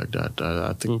stuff like that.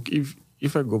 I think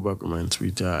if I go back on my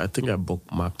Twitter, I think I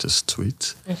bookmarked his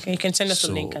tweet. Okay, you can send us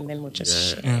a link and then we'll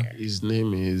just share. His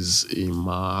name is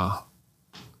Ima.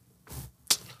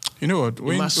 You know what?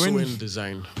 Imasuen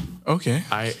Design. Okay.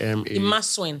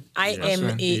 Imasuen.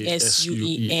 IMASUEN.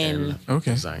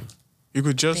 Okay. Design. You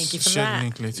could just share the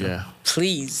link later. Yeah.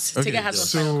 Please. Okay. Tigger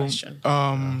has one final question.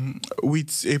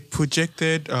 With a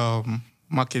projected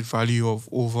market value of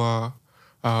over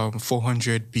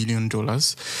 $400 billion.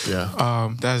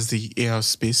 Yeah. That's the AR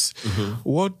space.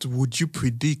 What would you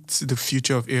predict the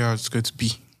future of AR is going to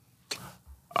be?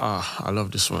 I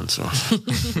love this one. So,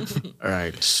 all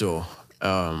right. So,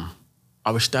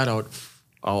 I will start out.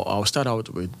 I'll start out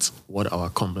with what our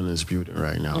company is building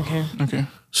right now. Okay.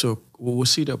 So we will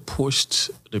see that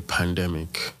post the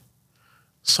pandemic,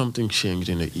 something changed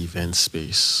in the event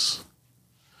space.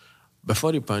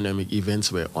 Before the pandemic,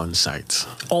 events were on site.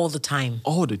 All the time.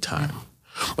 All the time.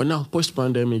 But now,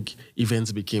 post-pandemic,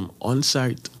 events became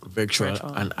on-site, virtual,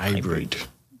 and hybrid.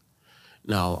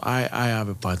 Now, I have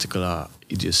a particular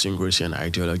idiosyncrasy and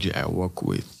ideology I work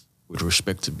with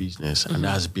respect to business, and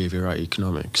that's behavioral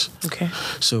economics. Okay.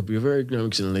 So behavioral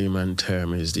economics in layman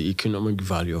term is the economic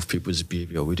value of people's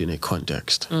behavior within a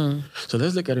context. So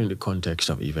let's look at it in the context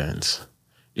of events.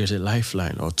 There's a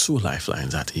lifeline or two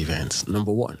lifelines at events.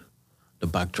 Number one, the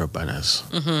backdrop banners.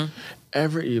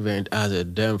 Every event has a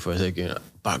damn for a second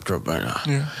backdrop banner.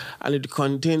 Yeah. And it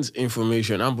contains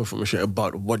information, ample information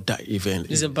about what that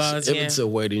event is. About, if it's a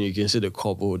wedding, you can see the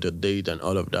couple, the date, and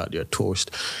all of that, their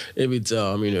toast. If it's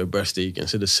a birthday, you can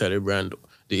see the celebrant,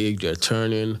 the age they're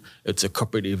turning. It's a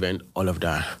corporate event, all of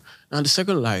that. Now, the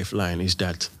second lifeline is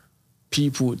that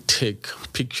people take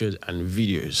pictures and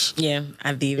videos Yeah,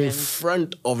 at the in event.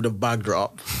 front of the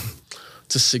backdrop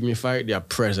to signify their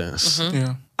presence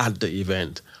Yeah. at the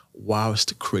event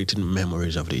whilst creating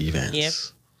memories of the event. Yep.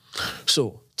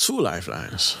 So, two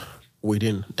lifelines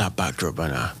within that backdrop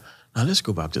banner. Now, let's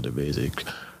go back to the basic.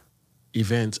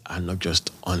 Events are not just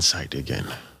on-site again.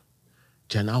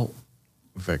 They're now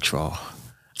virtual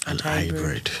and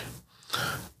hybrid.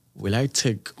 Will I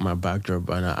take my backdrop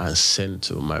banner and send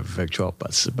to my virtual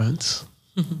participants?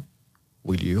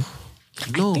 Will you?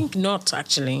 No, I think not,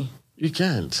 actually. you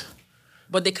can't.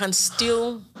 But they can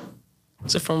still,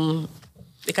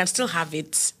 they can still have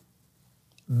it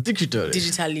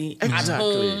Digitally. at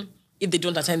Exactly. home if they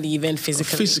don't attend the event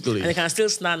physically. And they can still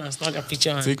stand and snag a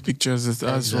picture. Take pictures.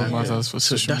 That's what matters for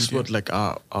So social that's media. what like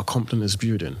our company is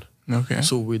building. Okay.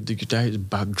 So we digitize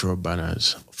backdrop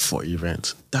banners for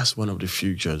events. That's one of the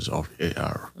futures of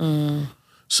AR.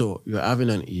 So you're having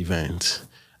an event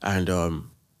and,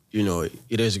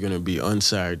 it is going to be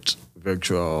on-site,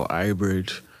 virtual,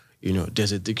 hybrid.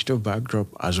 There's a digital backdrop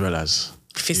as well as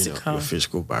Physical. your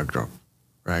physical backdrop,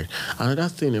 right? Another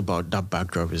thing about that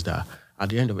backdrop is that at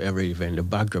the end of every event, the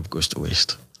backdrop goes to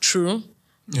waste. True.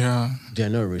 Yeah. They're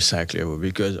not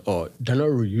recyclable or they're not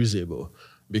reusable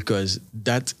because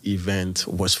that event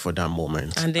was for that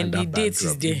moment. And then the that date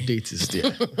is backdrop, there. The date is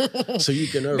there. So you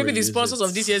cannot Maybe the reuse sponsors it.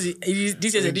 of this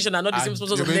year's edition are not the same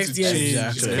sponsors of they're going next to year's. change,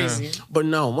 It's Exactly. crazy. But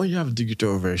now, when you have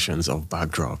digital versions of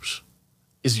backdrops,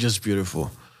 it's just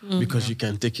beautiful because you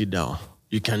can take it down.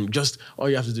 You can all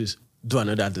you have to do is do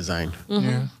another design,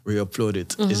 Yeah. re-upload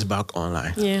it, it's back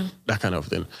online. Yeah. That kind of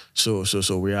thing. So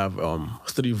we have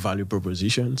 3 value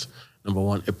propositions. Number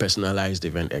one, a personalized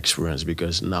event experience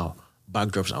because now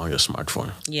backdrops are on your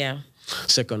smartphone. Yeah.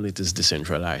 Second, it is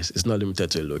decentralized. It's not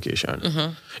limited to a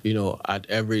location. At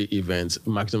every event,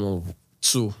 maximum of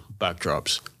 2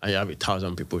 backdrops, and you have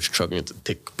 1,000 people struggling to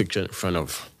take pictures in front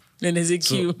of. Then there's a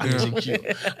queue. And there's a queue.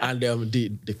 And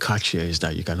the catch here is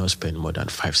that you cannot spend more than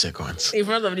 5 seconds. In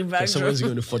front of the backdrop. Someone's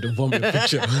going to photobomb your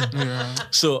picture.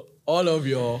 So all of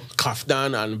your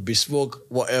kaftan and bespoke,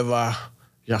 whatever,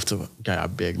 you have to, guy, I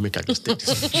beg, make I just take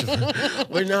this picture.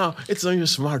 But now it's on your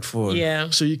smartphone. Yeah.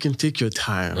 So you can take your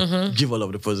time, give all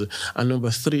of the poses. And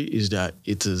number 3 is that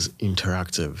it is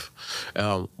interactive.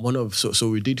 So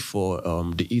we did for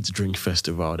the Eat Drink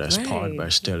Festival that's powered by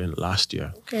Sterling last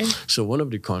year. Okay. So one of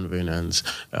the conveners,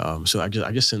 so I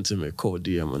just sent him a cold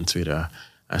DM on Twitter.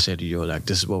 I said,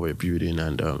 this is what we're building.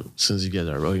 And since you guys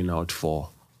are rolling out for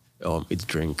Eat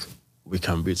Drink, we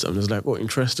can build something. It's like, oh,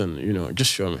 interesting,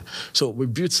 just show me. So we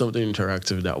built something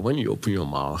interactive that when you open your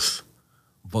mouth,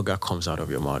 burger comes out of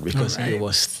your mouth because it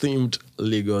was themed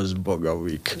Lagos Burger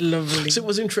Week. Lovely. So it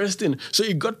was interesting. So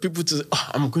it got people to say,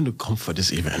 I'm going to come for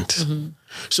this event.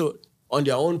 So on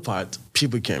their own part,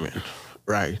 people came in,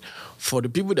 right? For the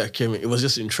people that came in, it was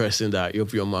just interesting that you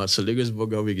open your mouth. So Lagos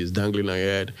Burger Week is dangling on your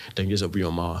head, then you just open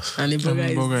your mouth. And the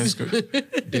burger is good.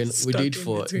 Then we stuck did in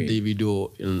for between.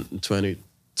 Davido in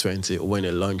 2020 when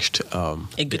they launched A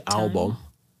the Good Time. album,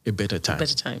 A Better Time.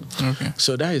 better time. Okay.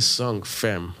 So that is song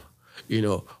Femme.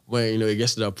 When it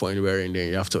gets to that point where then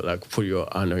you have to put your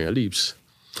hand on your lips.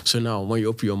 So now when you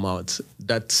open your mouth,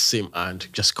 that same hand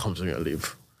just comes on your lip.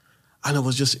 And it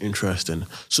was just interesting.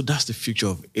 So that's the future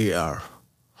of AR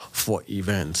for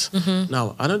events.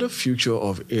 Now, another future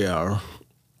of AR,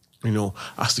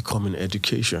 has to come in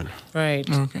education. Right.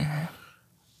 Okay.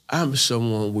 I'm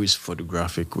someone who is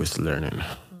photographic with learning.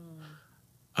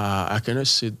 I cannot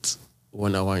sit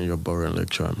 1 hour in your boring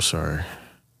lecture, I'm sorry.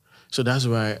 So that's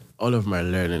why all of my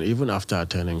learning, even after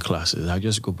attending classes, I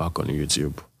just go back on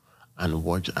YouTube and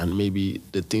watch, and maybe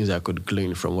the things I could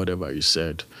glean from whatever you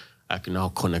said, I can now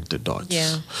connect the dots.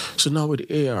 Yeah. So now with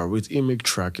AR, with image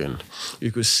tracking,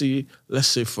 you could see, let's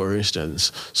say for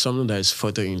instance, something that is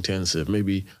photo intensive,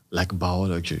 maybe like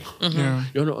biology. Yeah.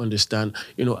 You want to understand,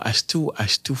 I still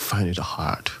find it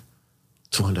hard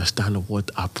to understand what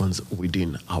happens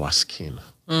within our skin.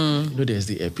 There's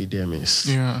the epidermis,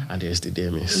 and there's the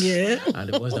dermis,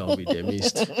 and the ones that will be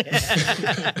dermised.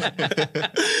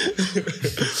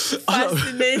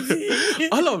 Fascinating.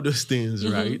 All of those things,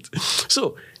 right?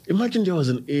 So imagine there was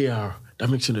an AR that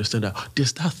makes you understand that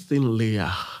there's that thin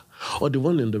layer, or the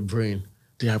one in the brain,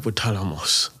 the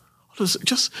hypothalamus. All those,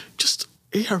 just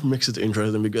AR makes it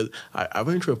interesting because I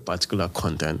went through a particular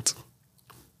content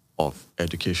of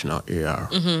educational AR.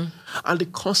 And the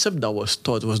concept that was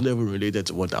taught was never related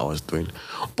to what I was doing.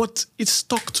 But it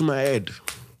stuck to my head.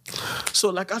 So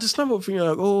like at the time of thinking,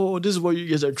 like, oh, this is what you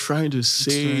guys are trying to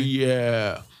say.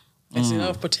 Yeah. There's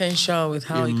enough potential with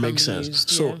how it can makes be sense. used.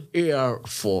 So AR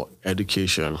for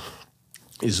education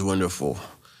is wonderful.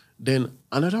 Then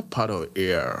another part of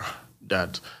AR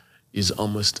that is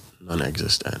almost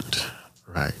non-existent,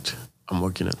 right? I'm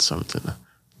working at something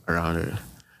around it.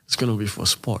 It's going to be for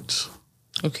sports.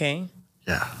 Okay.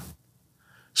 Yeah.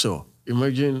 So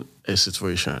imagine a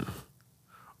situation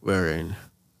wherein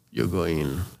you're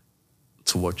going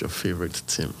to watch your favorite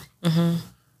team.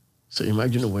 So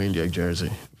imagine wearing their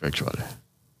jersey virtually.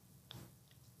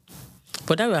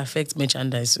 But that will affect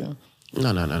merchandise. So.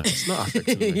 No. It's not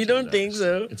affecting You don't think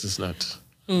so? It is not.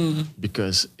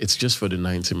 Because it's just for the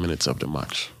 90 minutes of the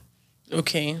match.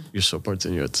 Okay. You're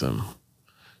supporting your team.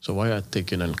 So while you're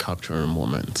taking and capturing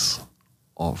moments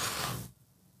of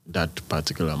that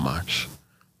particular match,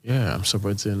 I'm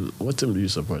supporting. What team do you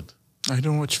support? I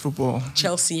don't watch football.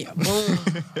 Chelsea. Boom.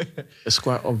 It's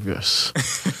quite obvious.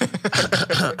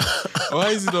 Why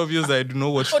is it obvious that I do not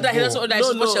watch football? That's what I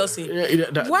support Chelsea.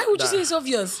 Why would you say it's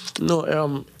obvious?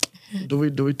 No, do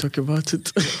we talk about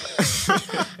it?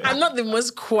 I'm not the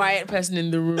most quiet person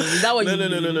in the room. Is that what you mean?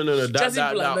 No. Chelsea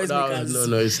people are noisemakers.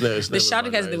 No, it's not. The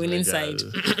shouting has the winning side.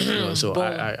 No, so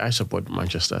I support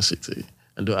Manchester City.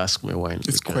 And don't ask me why.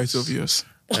 It's quite obvious.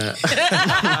 Good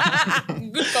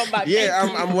comeback. Yeah,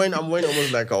 I'm wearing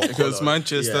almost like a because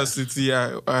Manchester City,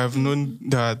 I have known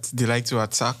that they like to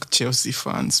attack Chelsea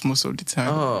fans most of the time.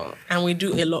 Oh. And we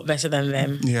do a lot better than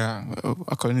them. Yeah,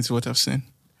 according to what I've seen.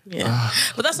 Yeah.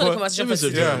 But that's not a conversation for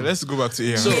today. Yeah, let's go back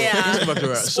to AR. So, let's go back to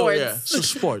AR. Sports. So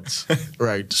sports,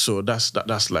 right? So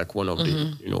that's like one of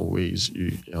the ways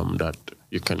that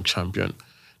you can champion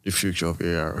the future of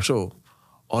AR. So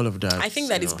all of that. I think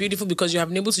that it's beautiful because you have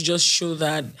been able to just show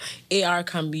that AR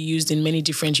can be used in many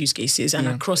different use cases and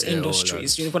across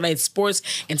industries. Whether it's sports,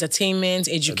 entertainment,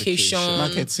 education,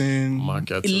 marketing,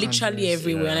 literally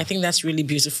everywhere. And I think that's really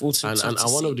beautiful to and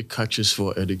see. One of the catches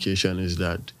for education is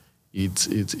that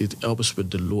it helps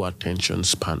with the low attention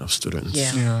span of students.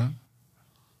 Yeah.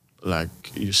 Like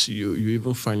you see, you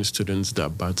even find students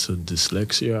that battle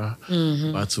dyslexia,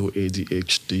 battle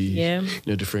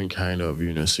ADHD, different kind of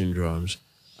syndromes.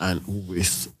 And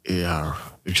with AR,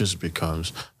 it just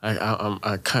becomes.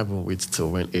 I can't even wait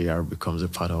till when AR becomes a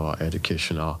part of our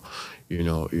educational,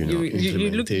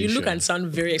 implementation. You look and sound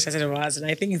very excited about us, and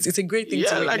I think it's a great thing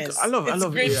to witness. I love AR.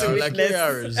 Like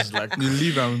AR is like you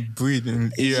live and breathe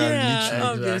in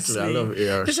AR. Obviously. I love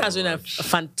AR. This has been a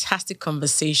fantastic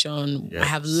conversation. Yes.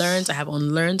 I have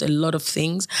unlearned a lot of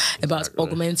things about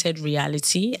augmented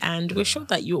reality, and we're sure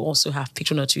that you also have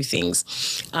picked one or two things.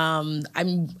 I'm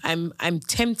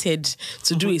tempted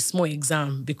to do a small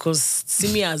exam because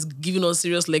Simi has given us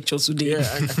serious lectures today.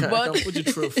 Yeah, I can put you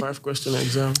through a 5-question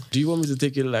exam. Do you want me to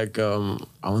take it like I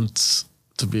want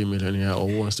to be a millionaire or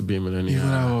who wants to be a millionaire? You don't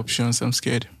have options. I'm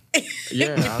scared.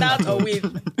 Yeah, without or with?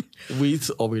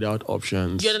 With or without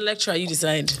options. You're the lecturer. You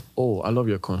decide. Oh, I love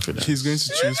your confidence. He's going to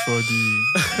choose for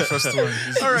the first one.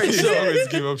 All right, so always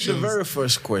give options. The very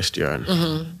first question.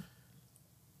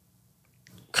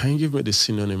 Can you give me the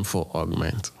synonym for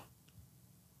augment?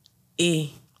 The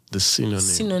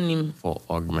synonym for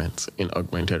augment in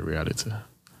augmented reality.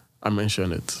 I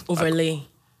mentioned it. Overlay.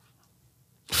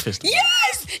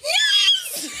 Yes!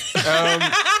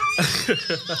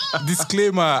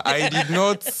 Disclaimer, I did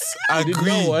not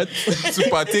agree to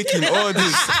partake in all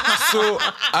this. So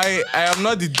I am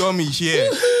not the dummy here.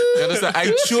 You understand?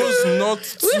 I chose not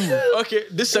to. Okay,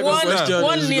 this second question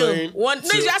One is nil. going. No,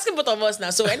 you're asking both of us now,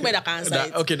 so anybody that can answer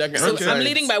it. Okay, that can So answer I'm it.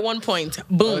 leading by 1 point.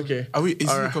 Boom. Okay. Are we? Is it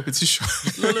a Alright. competition?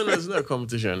 No, it's not a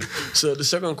competition. So the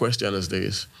second question is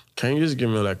this: can you just give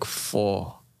me like 3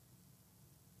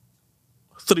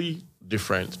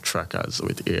 different trackers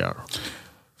with AR?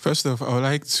 First off, I would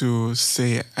like to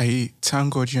say I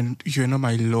thank God you're not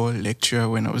my law lecturer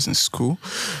when I was in school.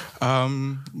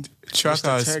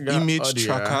 Trackers, Mr. Tega image Odia.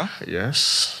 tracker,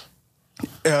 Yes.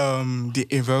 the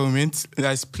environment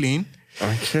that's plain,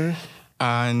 Okay.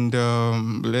 and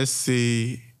let's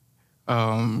say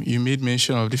you made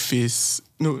mention of the face.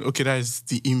 No, okay, that is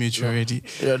the image already.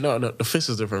 Yeah, no, the face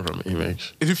is different from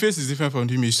image. The face is different from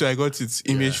the image, so I got its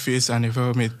image, face, and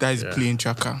environment. That is Yeah. plain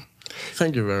tracker.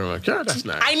 Thank you very much. Yeah, that's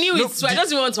nice. I knew it, so I just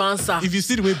didn't want to answer. If you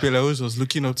see the way Belarus was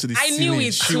looking up to the I ceiling, knew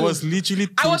it she too. was literally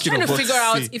thinking I was trying of to what figure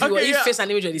out say. if Okay, if yeah. face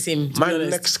and image were the same. to be My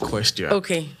honest. next question.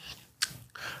 Okay.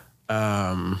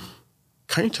 Can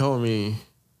you tell me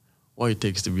what it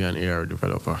takes to be an AR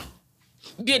developer?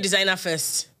 Be a designer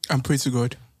first. I'm pray to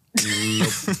God.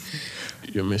 Nope.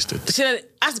 You missed it. Should I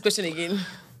ask the question again?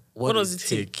 What does it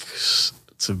take? takes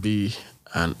to be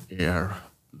an AR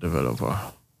developer?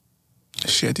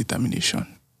 Sheer determination.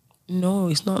 No,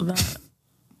 it's not that.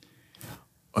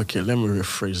 Okay, let me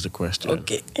rephrase the question.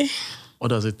 Okay. What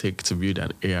does it take to build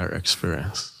an AR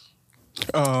experience?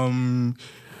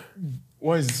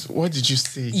 What did you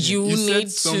say? You said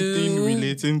need something to-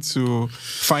 relating to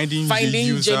finding the Finding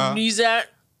user user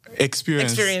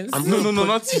experience. experience. No,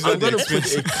 not user I'm going to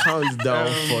experience. put a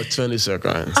countdown for 20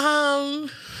 seconds.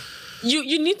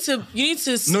 you need to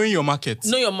Knowing your market.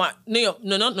 know your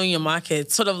not knowing your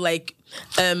market. Sort of like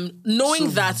knowing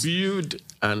So that build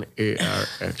an AR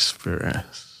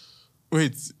experience.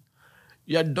 Wait,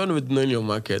 You're done with knowing your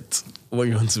market. What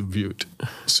you want to build?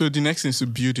 so the next thing is to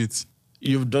build it.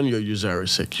 You've done your user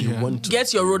research. You Yeah. want to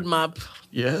get your roadmap,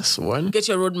 Yes, one. get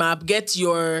your roadmap, get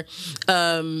your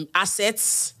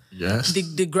assets, Yes.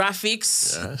 the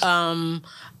graphics, Yes.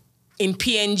 in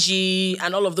PNG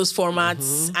and all of those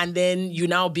formats, and then you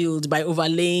now build by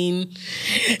overlaying.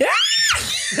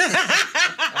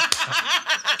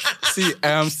 See, I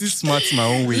am still smart my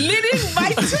own way. Leading by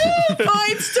 2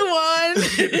 points to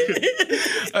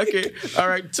 1. Okay. All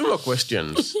right. 2 more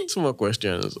questions. 2 more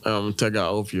questions. Tega, I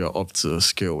hope you're up to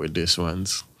scale with these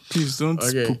ones. Please don't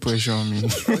Okay. put pressure on me.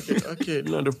 Okay.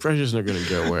 No, the pressure's not going to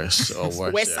get worse or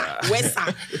worse.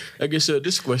 Wesa. Okay, so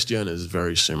this question is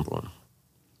very simple.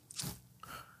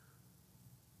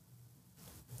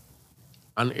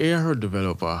 An AR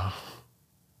developer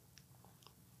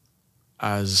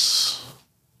has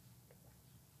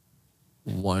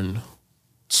one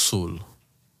tool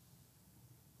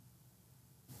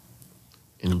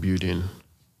in building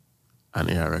an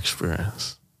AR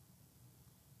experience.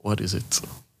 What is it?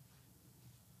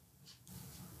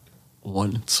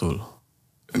 One tool.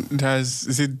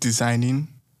 Is it designing?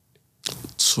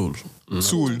 Tool.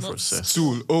 Tool. Process.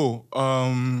 Tool. Oh,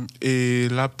 a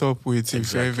laptop with a very,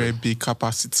 Exactly. very big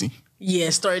capacity. Yeah,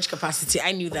 storage capacity.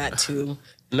 I knew that too.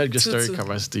 Not just Tool, storage tool.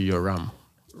 capacity, your RAM.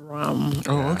 RAM.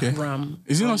 Oh, okay. RAM.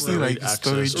 Is it not still like the Access.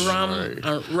 storage? RAM.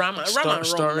 Right. RAM and ROM.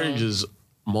 Storage is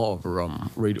more of RAM,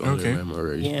 read-only Okay.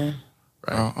 memory. Yeah.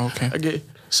 Right. Oh, okay. Okay,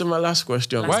 so my last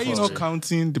question. Why are you not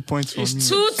counting the points for me?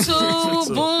 2-2.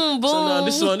 Boom, boom. So now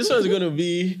this one is going to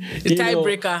be The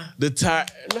tiebreaker.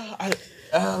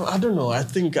 No, I don't know. I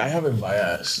think I have a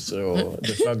bias. So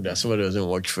the fact that somebody doesn't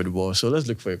watch football. So let's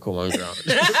look for a common ground.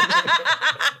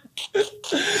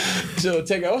 So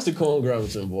Tega, what's the common ground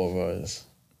between both of us?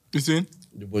 Between?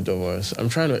 The both of us. I'm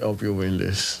trying to help you win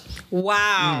this.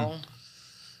 Wow.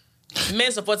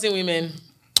 Men supporting women.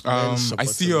 I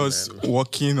supporting see us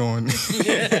working on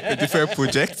different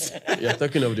projects. You're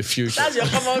talking of the future. That's your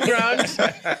common ground.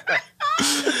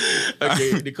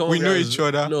 Okay, the common We know ground each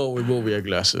other. No, we both wear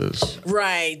glasses.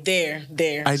 Right, there.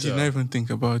 I did not even think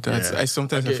about that. Yeah. I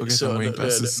sometimes I forget I'm wearing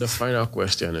glasses. The final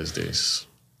question is this.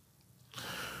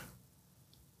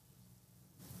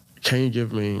 Can you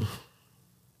give me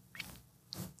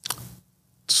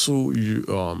two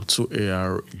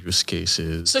AR use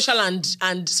cases? Social and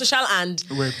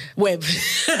Web. web.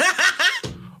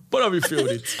 Both of you failed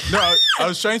it. No, I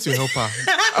was trying to help her.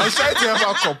 I was trying to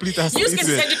help her complete her Use cases: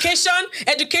 statement.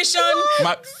 education,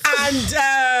 Ma-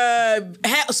 and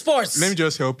sports. Let me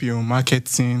just help you.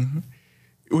 Marketing.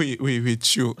 Wait,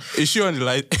 Shu. Is she on the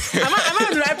light? Am I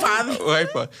on the right path?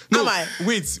 Right path. No, Am I?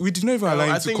 wait. We did not even allow I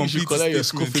you to think you should complete collect your the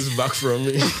school statement. fees back from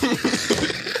me.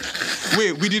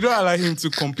 Wait, we did not allow him to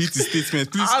complete his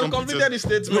statement. Please I've complete completed the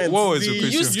statement. What was your The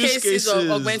question? Use cases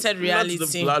of augmented reality. Not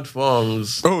the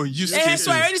platforms. Oh, use cases.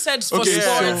 So I already said for Okay,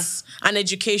 sports and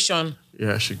education.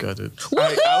 Yeah, she got it.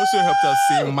 I also helped us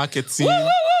say marketing.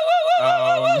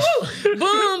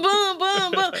 Boom, boom,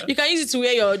 boom, boom. You can use it to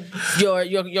wear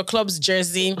your club's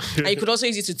jersey, and you could also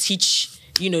use it to teach,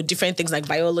 different things like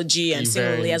biology and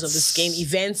single layers of the skin,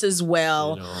 events as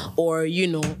well, or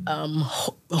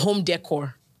home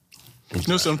decor.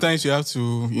 Sometimes you have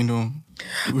to,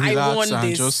 relax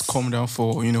and just calm down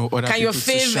for, other Can your people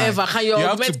to fave shine. ever? Can your You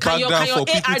have to back down for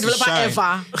people AR to developer shine.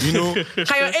 ever? Can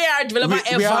your AR developer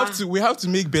ever? We have to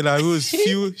make Bella Rose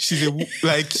feel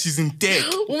she's in tech.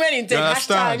 Women in You tech.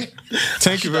 understand? Hashtag.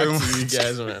 Thank you very much. You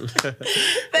guys, man.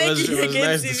 Thank you It was again,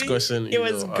 nice TV. discussion. It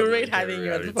was great on having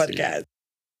you on the reality. podcast.